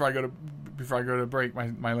something else before I go to break,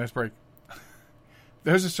 my last break.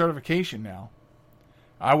 There's a certification now.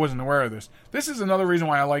 I wasn't aware of this. This is another reason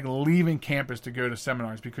why I like leaving campus to go to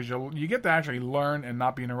seminars, because you get to actually learn and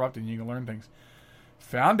not be interrupted, and you can learn things.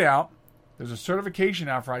 Found out there's a certification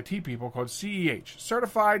out for IT people called CEH,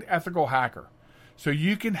 Certified Ethical Hacker. So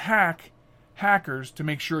you can hack hackers to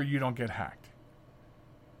make sure you don't get hacked.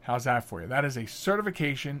 How's that for you? That is a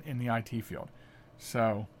certification in the IT field.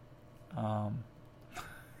 So,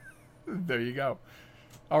 there you go.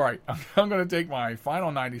 All right, I'm going to take my final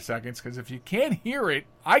 90 seconds, because if you can't hear it,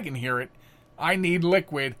 I can hear it. I need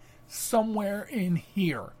liquid somewhere in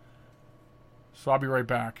here. So I'll be right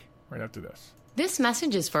back right after this. This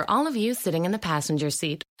message is for all of you sitting in the passenger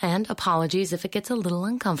seat. And apologies if it gets a little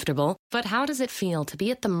uncomfortable, but how does it feel to be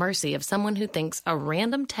at the mercy of someone who thinks a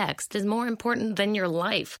random text is more important than your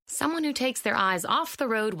life? Someone who takes their eyes off the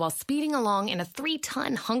road while speeding along in a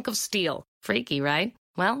 3-ton hunk of steel. Freaky, right?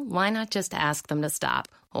 Well, why not just ask them to stop?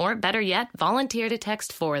 Or better yet, volunteer to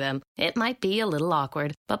text for them. It might be a little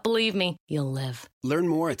awkward, but believe me, you'll live. Learn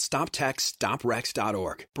more at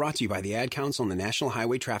StopTextStopWrecks.org. Brought to you by the Ad Council and the National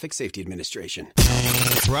Highway Traffic Safety Administration.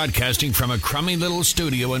 Broadcasting from a crummy little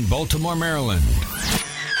studio in Baltimore, Maryland.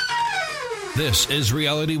 This is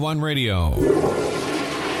Reality One Radio. You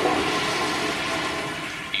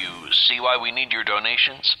see why we need your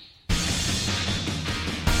donations?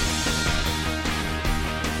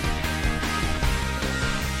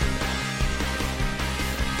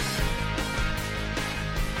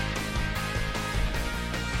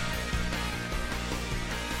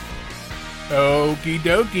 Okie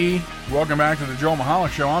dokie. Welcome back to the Joel Michalec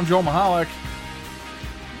Show. I'm Joel Michalec.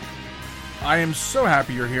 I am so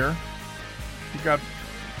happy you're here. You've got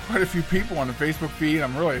quite a few people on the Facebook feed.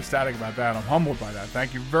 I'm really ecstatic about that. I'm humbled by that.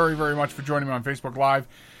 Thank you very, very much for joining me on Facebook Live.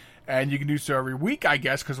 And you can do so every week, I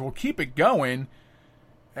guess, because we'll keep it going.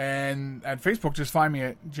 And at Facebook, just find me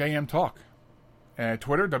at JM Talk. At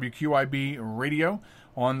Twitter, WQIB Radio.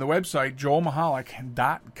 On the website,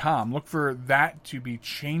 joelmichalec.com. Look for that to be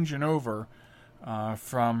changing over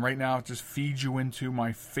from right now. It just feeds you into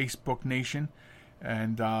my Facebook Nation,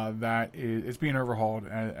 and it's being overhauled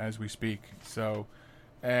as we speak. So,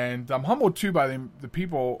 and I'm humbled too by the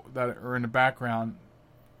people that are in the background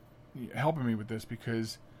helping me with this,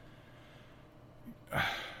 because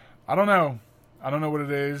I don't know what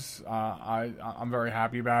it is. I'm very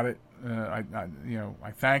happy about it. I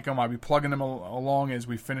thank them. I'll be plugging them along as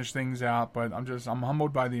we finish things out. But I'm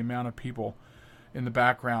humbled by the amount of people in the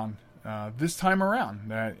background this time around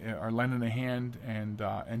that are lending a hand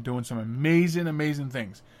and doing some amazing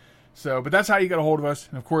things. So, but that's how you get a hold of us.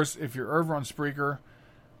 And of course, if you're over on Spreaker,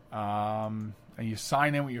 and you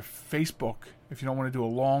sign in with your Facebook, if you don't want to do a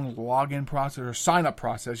long login process or sign up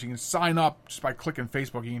process, you can sign up just by clicking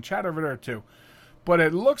Facebook. You can chat over there too. But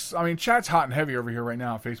chat's hot and heavy over here right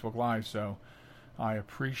now on Facebook Live, so I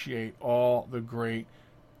appreciate all the great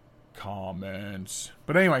comments.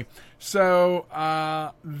 But anyway,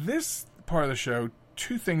 so this part of the show,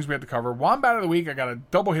 two things we have to cover. One bad of the week, I got a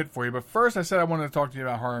double hit for you. But first, I said I wanted to talk to you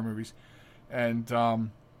about horror movies.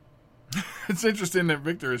 And it's interesting that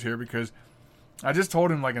Victor is here, because I just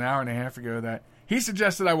told him like an hour and a half ago that he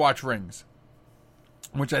suggested I watch Rings,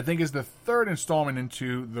 which I think is the third installment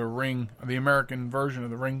into the Ring, the American version of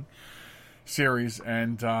the Ring series,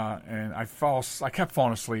 and I kept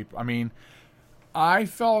falling asleep. I mean, I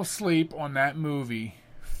fell asleep on that movie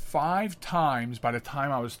 5 times by the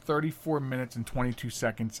time I was 34 minutes and 22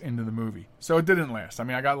 seconds into the movie. So it didn't last. I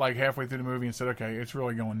mean, I got like halfway through the movie and said, okay, it's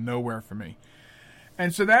really going nowhere for me.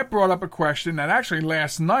 And so that brought up a question that actually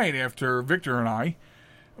last night, after Victor and I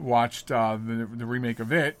watched the remake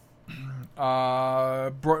of it,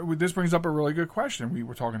 this brings up a really good question we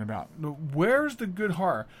were talking about. Where's the good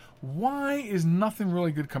horror? Why is nothing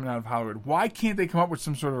really good coming out of Hollywood? Why can't they come up with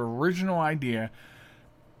some sort of original idea?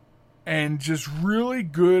 And just really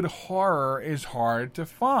good horror is hard to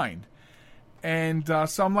find. And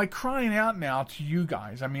so I'm like crying out now to you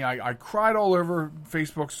guys. I mean, I cried all over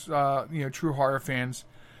Facebook's True Horror Fans,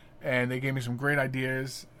 and they gave me some great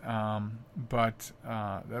ideas. But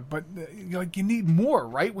you need more,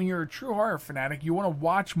 right? When you're a true horror fanatic, you want to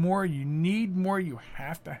watch more, you need more, you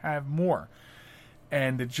have to have more.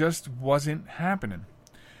 And it just wasn't happening.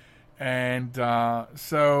 And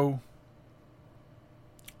so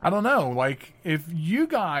I don't know, like, if you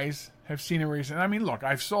guys have seen a recent, I mean, look,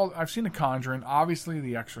 I've seen The Conjuring, obviously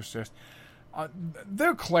The Exorcist.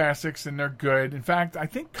 They're classics and they're good. In fact, I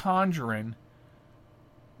think Conjuring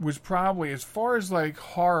was probably, as far as like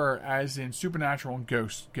horror as in supernatural and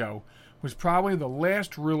ghosts go, was probably the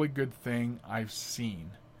last really good thing I've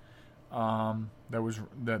seen. That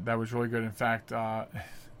was really good. In fact,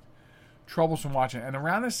 troublesome watching. And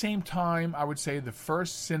around the same time, I would say the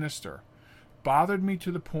first Sinister bothered me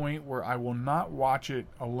to the point where I will not watch it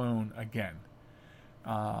alone again.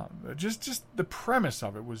 Just the premise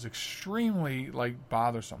of it was extremely like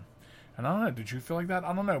bothersome. And I don't know, did you feel like that?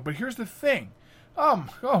 I don't know. But here's the thing.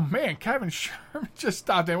 Oh man, Kevin Sherman just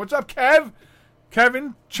stopped in. What's up, Kev?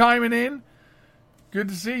 Kevin chiming in. Good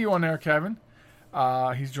to see you on there, Kevin.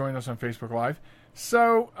 He's joining us on Facebook Live.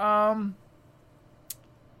 So, I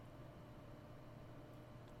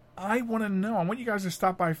want to know. I want you guys to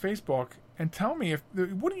stop by Facebook and tell me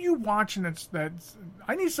what are you watching that's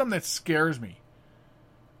I need something that scares me.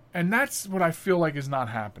 And that's what I feel like is not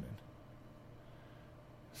happening.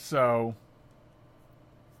 So,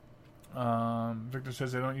 Victor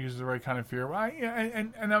says they don't use the right kind of fear.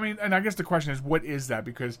 And I mean, and I guess the question is, what is that?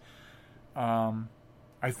 Because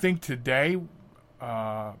I think today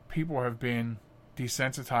people have been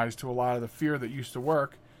desensitized to a lot of the fear that used to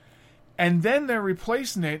work, and then they're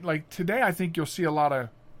replacing it. Like today, I think you'll see a lot of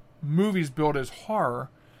movies built as horror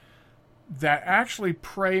that actually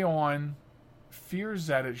prey on fears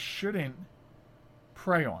that it shouldn't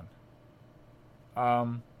prey on.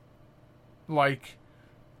 Like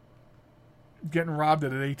getting robbed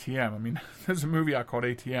at an ATM. I mean, there's a movie out called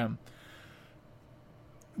ATM.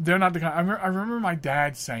 They're not the kind. I remember my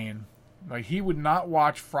dad saying, like, he would not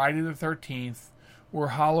watch Friday the 13th or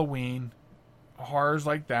Halloween, horrors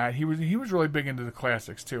like that. He was really big into the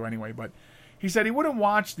classics too, anyway. But he said he wouldn't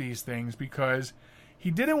watch these things because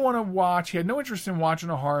he didn't want to watch. He had no interest in watching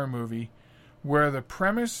a horror movie where the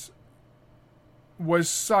premise was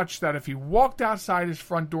such that if he walked outside his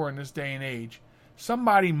front door in this day and age,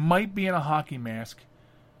 somebody might be in a hockey mask,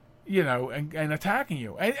 you know, and attacking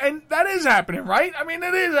you. And that is happening, right? I mean,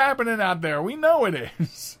 it is happening out there. We know it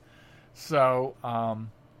is. So,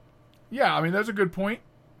 yeah, I mean, that's a good point.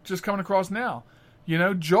 Just coming across now. You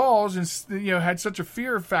know, Jaws had such a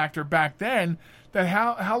fear factor back then that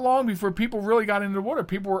how long before people really got into the water?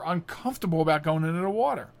 People were uncomfortable about going into the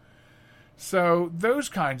water. So those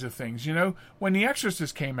kinds of things, you know, when The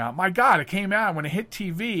Exorcist came out, my God, it came out when it hit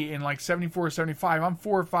TV in like 74 or 75. I'm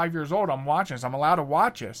 4 or 5 years old. I'm watching this. I'm allowed to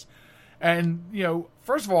watch this. And, you know,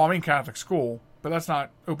 first of all, I'm in Catholic school, but let's not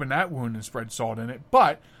open that wound and spread salt in it.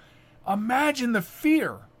 But imagine the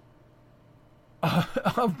fear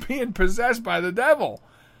of being possessed by the devil,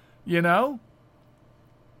 you know?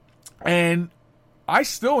 And I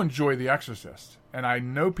still enjoy The Exorcist. And I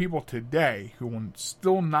know people today who will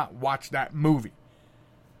still not watch that movie.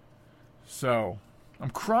 So, I'm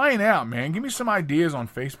crying out, man. Give me some ideas on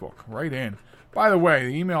Facebook. Right in. By the way,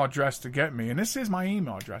 the email address to get me, and this is my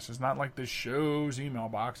email address. It's not like this show's email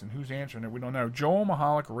box, and who's answering it, we don't know.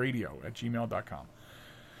 JoelMichalecRadio@gmail.com.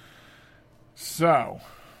 So,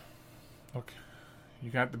 look,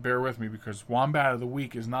 you got to bear with me because Wombat of the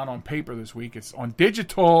Week is not on paper this week. It's on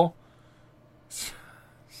digital.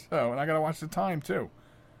 So, and I got to watch the time, too.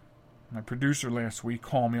 My producer last week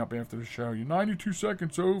called me up after the show. You're 92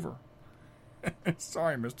 seconds over.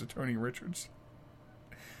 Sorry, Mr. Tony Richards.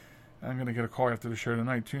 I'm going to get a call after the show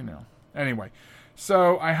tonight, too, now. Anyway,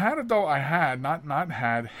 so I have a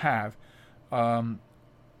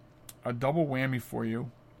double whammy for you.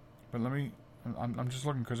 But let me, I'm just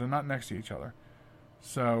looking because they're not next to each other.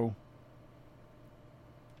 So,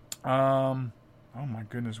 oh my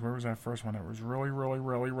goodness, where was that first one? It was really, really,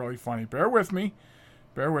 really, really funny. Bear with me.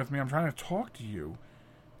 I'm trying to talk to you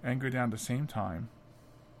and go down at the same time.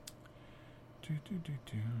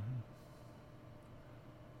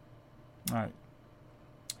 Alright.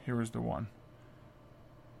 Here is the one.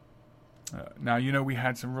 Now, you know, we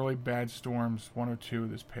had some really bad storms, 1 or 2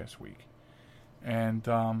 this past week. And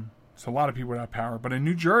so a lot of people without power. But in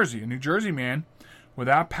New Jersey, a New Jersey man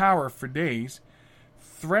without power for days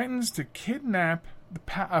threatens to kidnap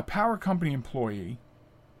a power company employee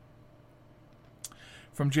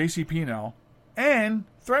from JCP&L and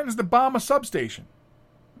threatens to bomb a substation.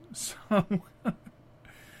 So,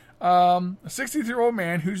 a 63-year-old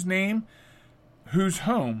man whose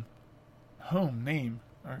home,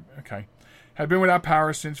 had been without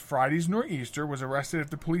power since Friday's nor'easter was arrested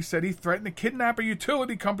after police said he threatened to kidnap a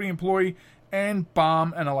utility company employee and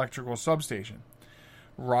bomb an electrical substation.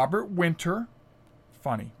 Robert Winter,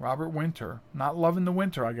 not loving the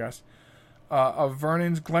winter, I guess, of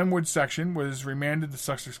Vernon's Glenwood section was remanded to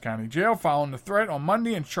Sussex County Jail following the threat on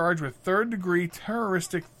Monday and charged with third-degree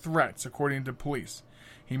terroristic threats, according to police.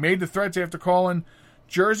 He made the threats after calling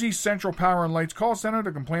Jersey Central Power and Lights call center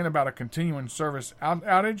to complain about a continuing service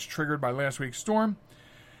outage triggered by last week's storm.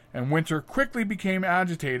 And Winter quickly became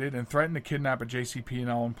agitated and threatened to kidnap a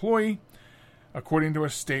JCP&L employee, according to a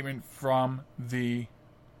statement from the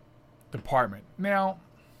department. Now,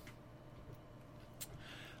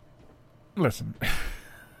 listen.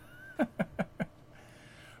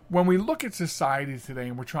 When we look at society today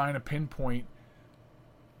and we're trying to pinpoint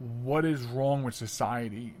what is wrong with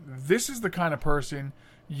society, this is the kind of person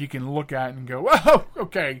you can look at and go, oh,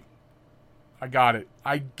 okay, I got it.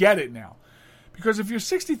 I get it now. Because if you're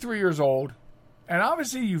 63 years old, and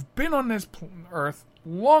obviously you've been on this earth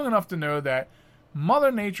long enough to know that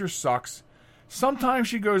Mother Nature sucks, sometimes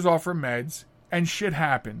she goes off her meds, and shit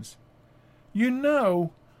happens. You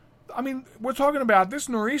know, I mean, we're talking about this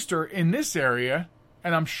nor'easter in this area,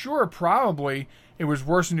 and I'm sure probably it was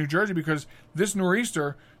worse in New Jersey because this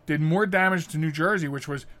nor'easter did more damage to New Jersey, which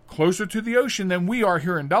was closer to the ocean than we are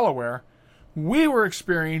here in Delaware. We were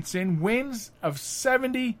experiencing winds of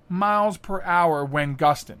 70 miles per hour when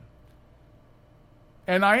gusting.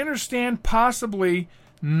 And I understand possibly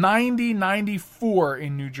 90, 94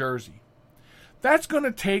 in New Jersey. That's going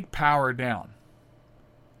to take power down.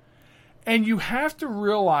 And you have to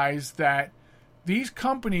realize that these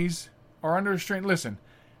companies are under strain. Listen,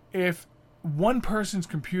 if one person's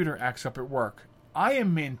computer acts up at work, I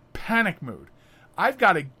am in panic mode. I've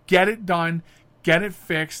got to get it done, get it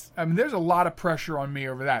fixed. I mean, there's a lot of pressure on me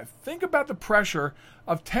over that. Think about the pressure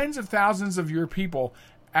of tens of thousands of your people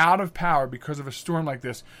out of power because of a storm like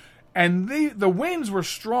this. And the winds were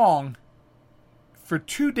strong for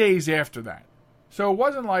 2 days after that. So it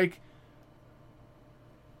wasn't like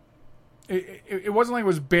it wasn't like it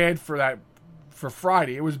was bad for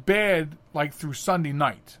Friday. It was bad like through Sunday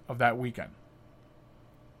night of that weekend.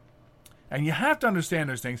 And you have to understand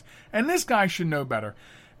those things. And this guy should know better.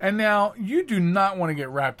 And now, you do not want to get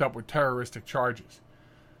wrapped up with terroristic charges.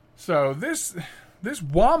 So this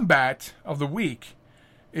wombat of the week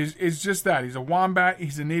is just that. He's a wombat.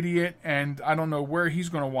 He's an idiot. And I don't know where he's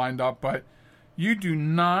going to wind up. But you do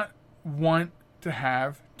not want to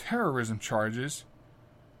have terrorism charges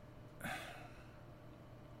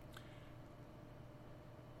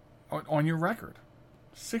on your record.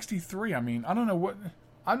 63, I mean, I don't know what...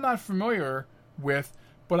 I'm not familiar with,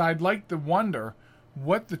 but I'd like to wonder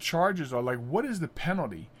what the charges are. Like, what is the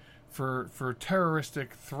penalty for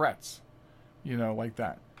terroristic threats? You know, like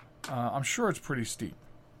that. I'm sure it's pretty steep.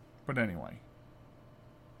 But anyway.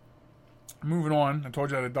 Moving on. I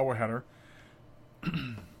told you I had a doubleheader.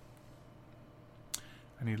 I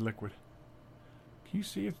need liquid. Can you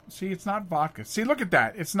see it? See, it's not vodka. See, look at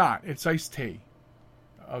that. It's not. It's iced tea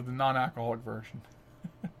of the non-alcoholic version.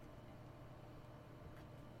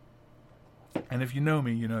 And if you know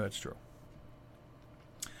me, you know that's true.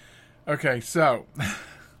 Okay, so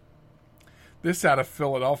this out of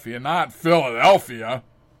Philadelphia, not Philadelphia.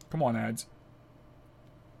 Come on, ads.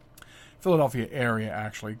 Philadelphia area,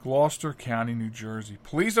 actually. Gloucester County, New Jersey.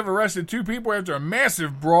 Police have arrested 2 people after a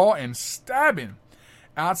massive brawl and stabbing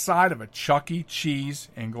outside of a Chuck E. Cheese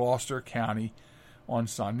in Gloucester County on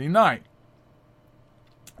Sunday night.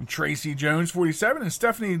 Tracy Jones, 47, and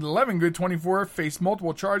Stephanie Levengood, 24, faced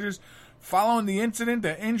multiple charges following the incident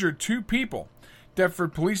that injured 2 people.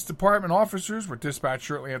 Deptford Police Department officers were dispatched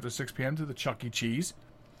shortly after 6 p.m. to the Chuck E. Cheese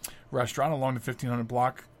restaurant along the 1500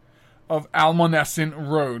 block of Almonescent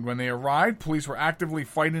Road. When they arrived, police were actively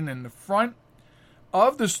fighting in the front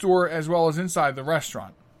of the store as well as inside the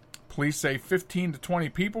restaurant. Police say 15 to 20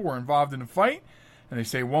 people were involved in the fight, and they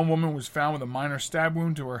say one woman was found with a minor stab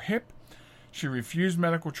wound to her hip. She refused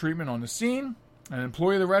medical treatment on the scene. An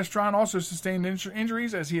employee of the restaurant also sustained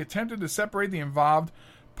injuries as he attempted to separate the involved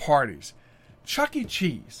parties. Chuck E.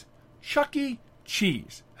 Cheese. Chuck E.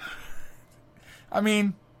 Cheese. I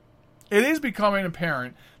mean, it is becoming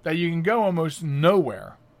apparent that you can go almost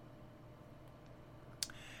nowhere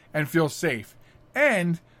and feel safe.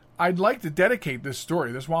 And I'd like to dedicate this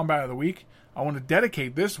story, this Wombat of the Week, I want to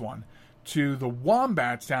dedicate this one to the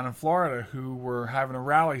wombats down in Florida who were having a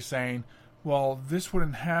rally saying, well, this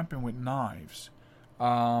wouldn't happen with knives.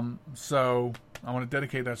 So I want to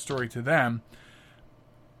dedicate that story to them.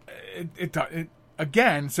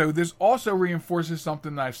 Again, so this also reinforces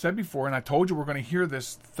something that I've said before, and I told you we're going to hear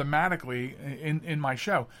this thematically in my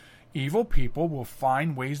show. Evil people will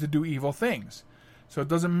find ways to do evil things. So it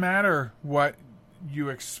doesn't matter what you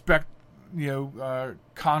expect,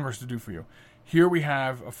 Congress to do for you. Here we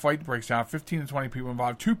have a fight that breaks out, 15 to 20 people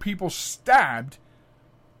involved, 2 people stabbed.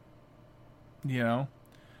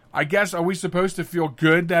 I guess, are we supposed to feel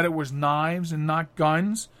good that it was knives and not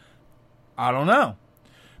guns? I don't know.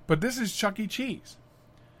 But this is Chuck E. Cheese.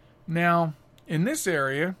 Now, in this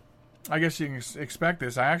area, I guess you can expect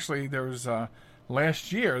this. There was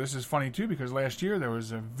last year, this is funny too, because last year there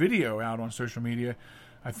was a video out on social media,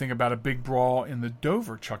 I think, about a big brawl in the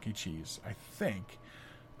Dover Chuck E. Cheese, I think.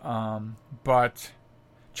 But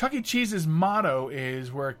Chuck E. Cheese's motto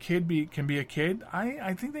is where a kid can be a kid.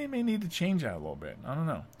 I think they may need to change that a little bit. I don't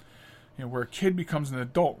know. Where a kid becomes an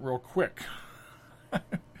adult real quick.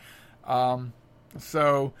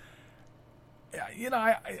 So, I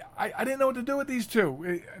didn't know what to do with these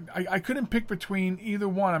two. I couldn't pick between either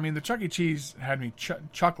one. I mean, the Chuck E. Cheese had me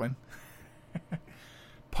chuckling.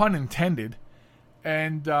 Pun intended.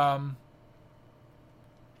 And, that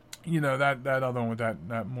other one with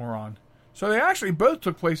that moron. So they actually both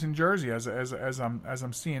took place in Jersey, as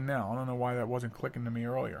I'm seeing now. I don't know why that wasn't clicking to me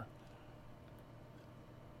earlier.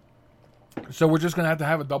 So we're just going to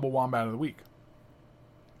have a double Wombat of the Week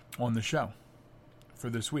on the show for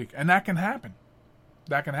this week. And that can happen.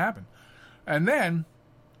 And then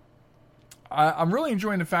I'm really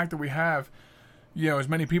enjoying the fact that we have, as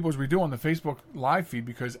many people as we do on the Facebook live feed,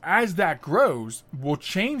 because as that grows, we'll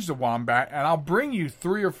change the Wombat, and I'll bring you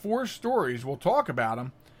 3 or 4 stories. We'll talk about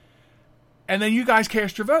them. And then you guys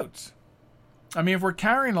cast your votes. I mean, if we're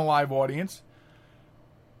carrying a live audience,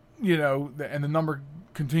 and the number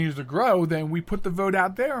continues to grow, then we put the vote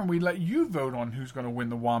out there and we let you vote on who's going to win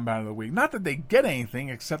the Wombat of the Week. Not that they get anything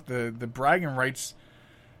except the bragging rights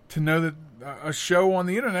to know that a show on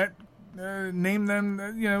the internet named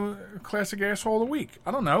them, Classic Asshole of the Week.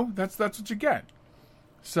 I don't know. That's what you get.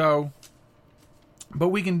 So, but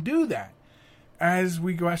we can do that as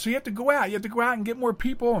we go out. So you have to go out. You have to go out and get more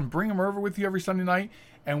people and bring them over with you every Sunday night,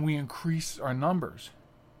 and we increase our numbers.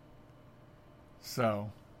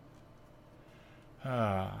 So,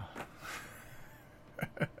 Mr.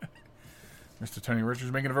 Tony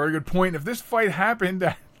Richards making a very good point. If this fight happened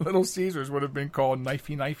at Little Caesars, would have been called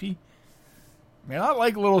Knifey. Man, I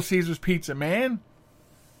like Little Caesars pizza, man.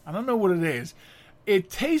 I don't know what it is. It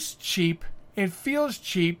tastes cheap. It feels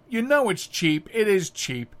cheap. You know it's cheap. It is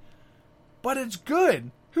cheap. But it's good.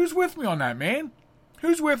 Who's with me on that, man?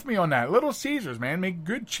 Who's with me on that? Little Caesars, man, make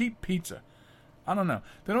good, cheap pizza. I don't know.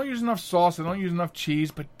 They don't use enough sauce. They don't use enough cheese.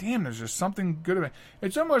 But damn, there's just something good about it.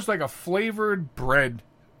 It's almost like a flavored bread,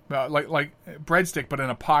 like breadstick, but in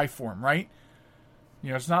a pie form, right?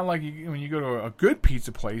 It's not like when you go to a good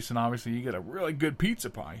pizza place, and obviously you get a really good pizza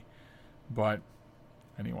pie. But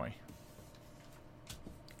anyway.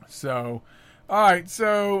 So, all right.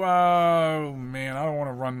 So, man, I don't want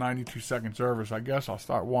to run 92 seconds over, so I guess I'll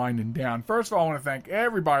start winding down. First of all, I want to thank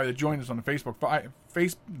everybody that joined us on the Facebook Five.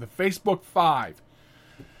 The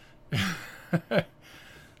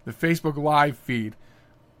Facebook Live feed.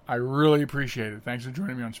 I really appreciate it. Thanks for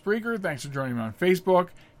joining me on Spreaker. Thanks for joining me on Facebook.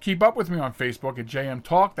 Keep up with me on Facebook at JM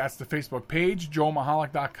Talk. That's the Facebook page,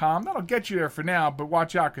 joelmichalec.com. That'll get you there for now, but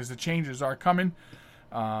watch out because the changes are coming.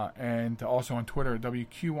 And also on Twitter at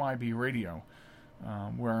WQYB Radio,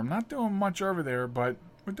 where I'm not doing much over there, but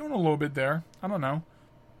we're doing a little bit there. I don't know.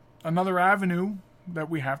 Another avenue that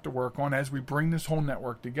we have to work on as we bring this whole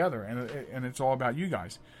network together, and it's all about you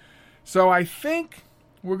guys. So I think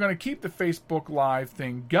we're going to keep the Facebook Live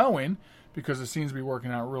thing going because it seems to be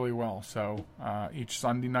working out really well. So each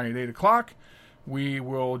Sunday night at 8 o'clock, we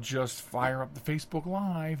will just fire up the Facebook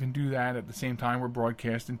Live and do that at the same time we're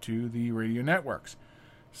broadcasting to the radio networks.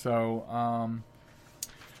 So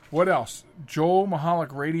what else?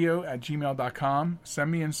 JoelMichalecRadio@gmail.com.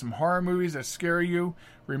 Send me in some horror movies that scare you.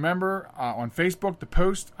 Remember, on Facebook, the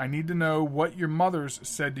post, I need to know what your mothers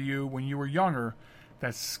said to you when you were younger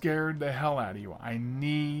that scared the hell out of you. I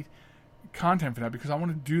need content for that because I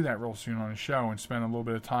want to do that real soon on the show and spend a little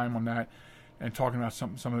bit of time on that and talking about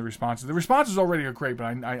some of the responses. The responses already are great, but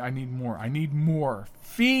I need more. I need more.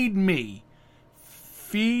 Feed me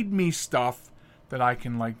stuff that I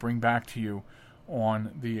can bring back to you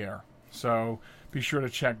on the air. So be sure to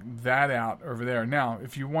check that out over there. Now,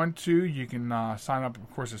 if you want to, you can sign up,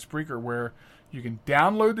 of course, at Spreaker, where you can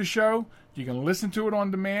download the show, you can listen to it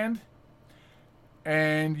on demand,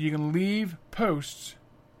 and you can leave posts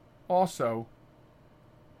also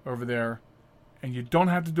over there. And you don't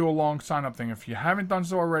have to do a long sign-up thing. If you haven't done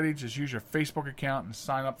so already, just use your Facebook account and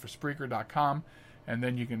sign up for Spreaker.com. And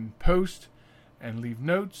then you can post and leave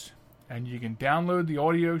notes. And you can download the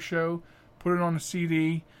audio show, put it on a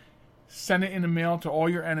CD, send it in the mail to all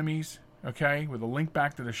your enemies, okay, with a link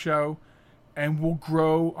back to the show. And we'll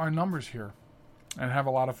grow our numbers here and have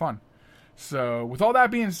a lot of fun. So with all that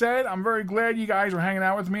being said, I'm very glad you guys are hanging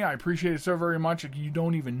out with me. I appreciate it so very much. You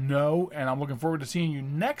don't even know. And I'm looking forward to seeing you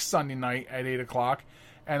next Sunday night at 8 o'clock.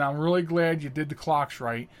 And I'm really glad you did the clocks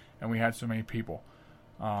right and we had so many people.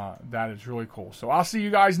 That is really cool. So I'll see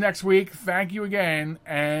you guys next week. Thank you again,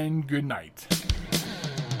 and good night.